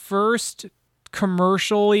maybe the first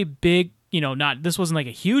commercially big, this wasn't like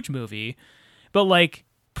a huge movie, but like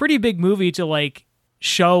pretty big movie to like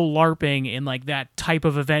show LARPing in like that type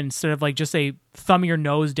of event instead of like just a thumb your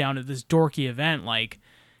nose down at this dorky event. Like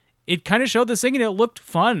it kind of showed this thing and it looked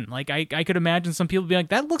fun. Like I could imagine some people being like,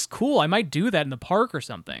 that looks cool, I might do that in the park or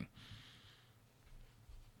something.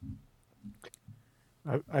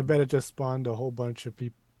 I bet it just spawned a whole bunch of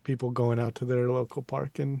people going out to their local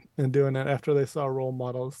park and doing it after they saw role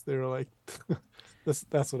models. They were like,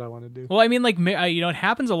 that's what I want to do. Well, I mean, like, it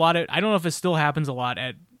happens a lot I don't know if it still happens a lot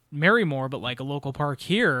at Marymore, but like a local park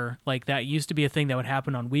here, like that used to be a thing that would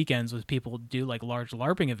happen on weekends with people do like large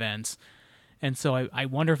LARPing events. And so I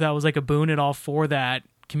wonder if that was like a boon at all for that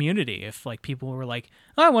community. If like people were like,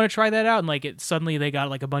 oh, I want to try that out. And like suddenly they got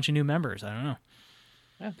like a bunch of new members. I don't know.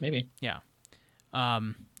 Yeah, maybe. Yeah.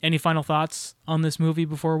 Any final thoughts on this movie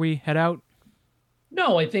before we head out?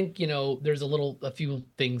 No, I think, there's a few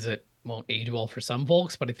things that won't age well for some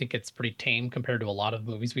folks, but I think it's pretty tame compared to a lot of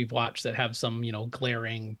movies we've watched that have some,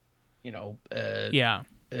 glaring,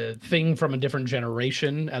 thing from a different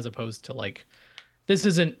generation, as opposed to like, this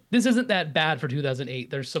isn't that bad for 2008.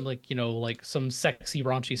 There's some like, like some sexy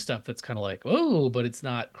raunchy stuff that's kind of like, oh, but it's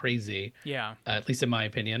not crazy. Yeah. At least in my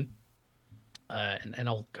opinion. And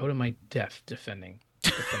I'll go to my death defending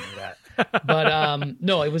that. But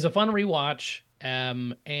no, it was a fun rewatch.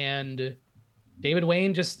 And David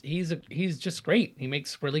Wayne he's just great. He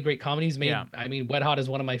makes really great comedies. I mean, Wet Hot is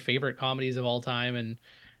one of my favorite comedies of all time, and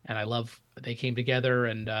I love they came together.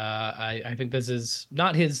 And I think this is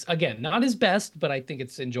not his best, but I think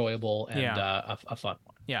it's enjoyable and a fun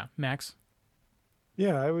one. Yeah, Max.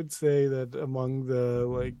 Yeah, I would say that among the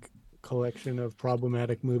like collection of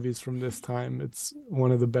problematic movies from this time, it's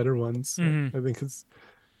one of the better ones. I think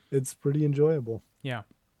it's pretty enjoyable. Yeah,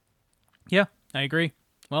 I agree.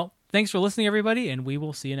 Well, thanks for listening, everybody, and we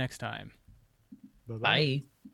will see you next time. Bye-bye. Bye.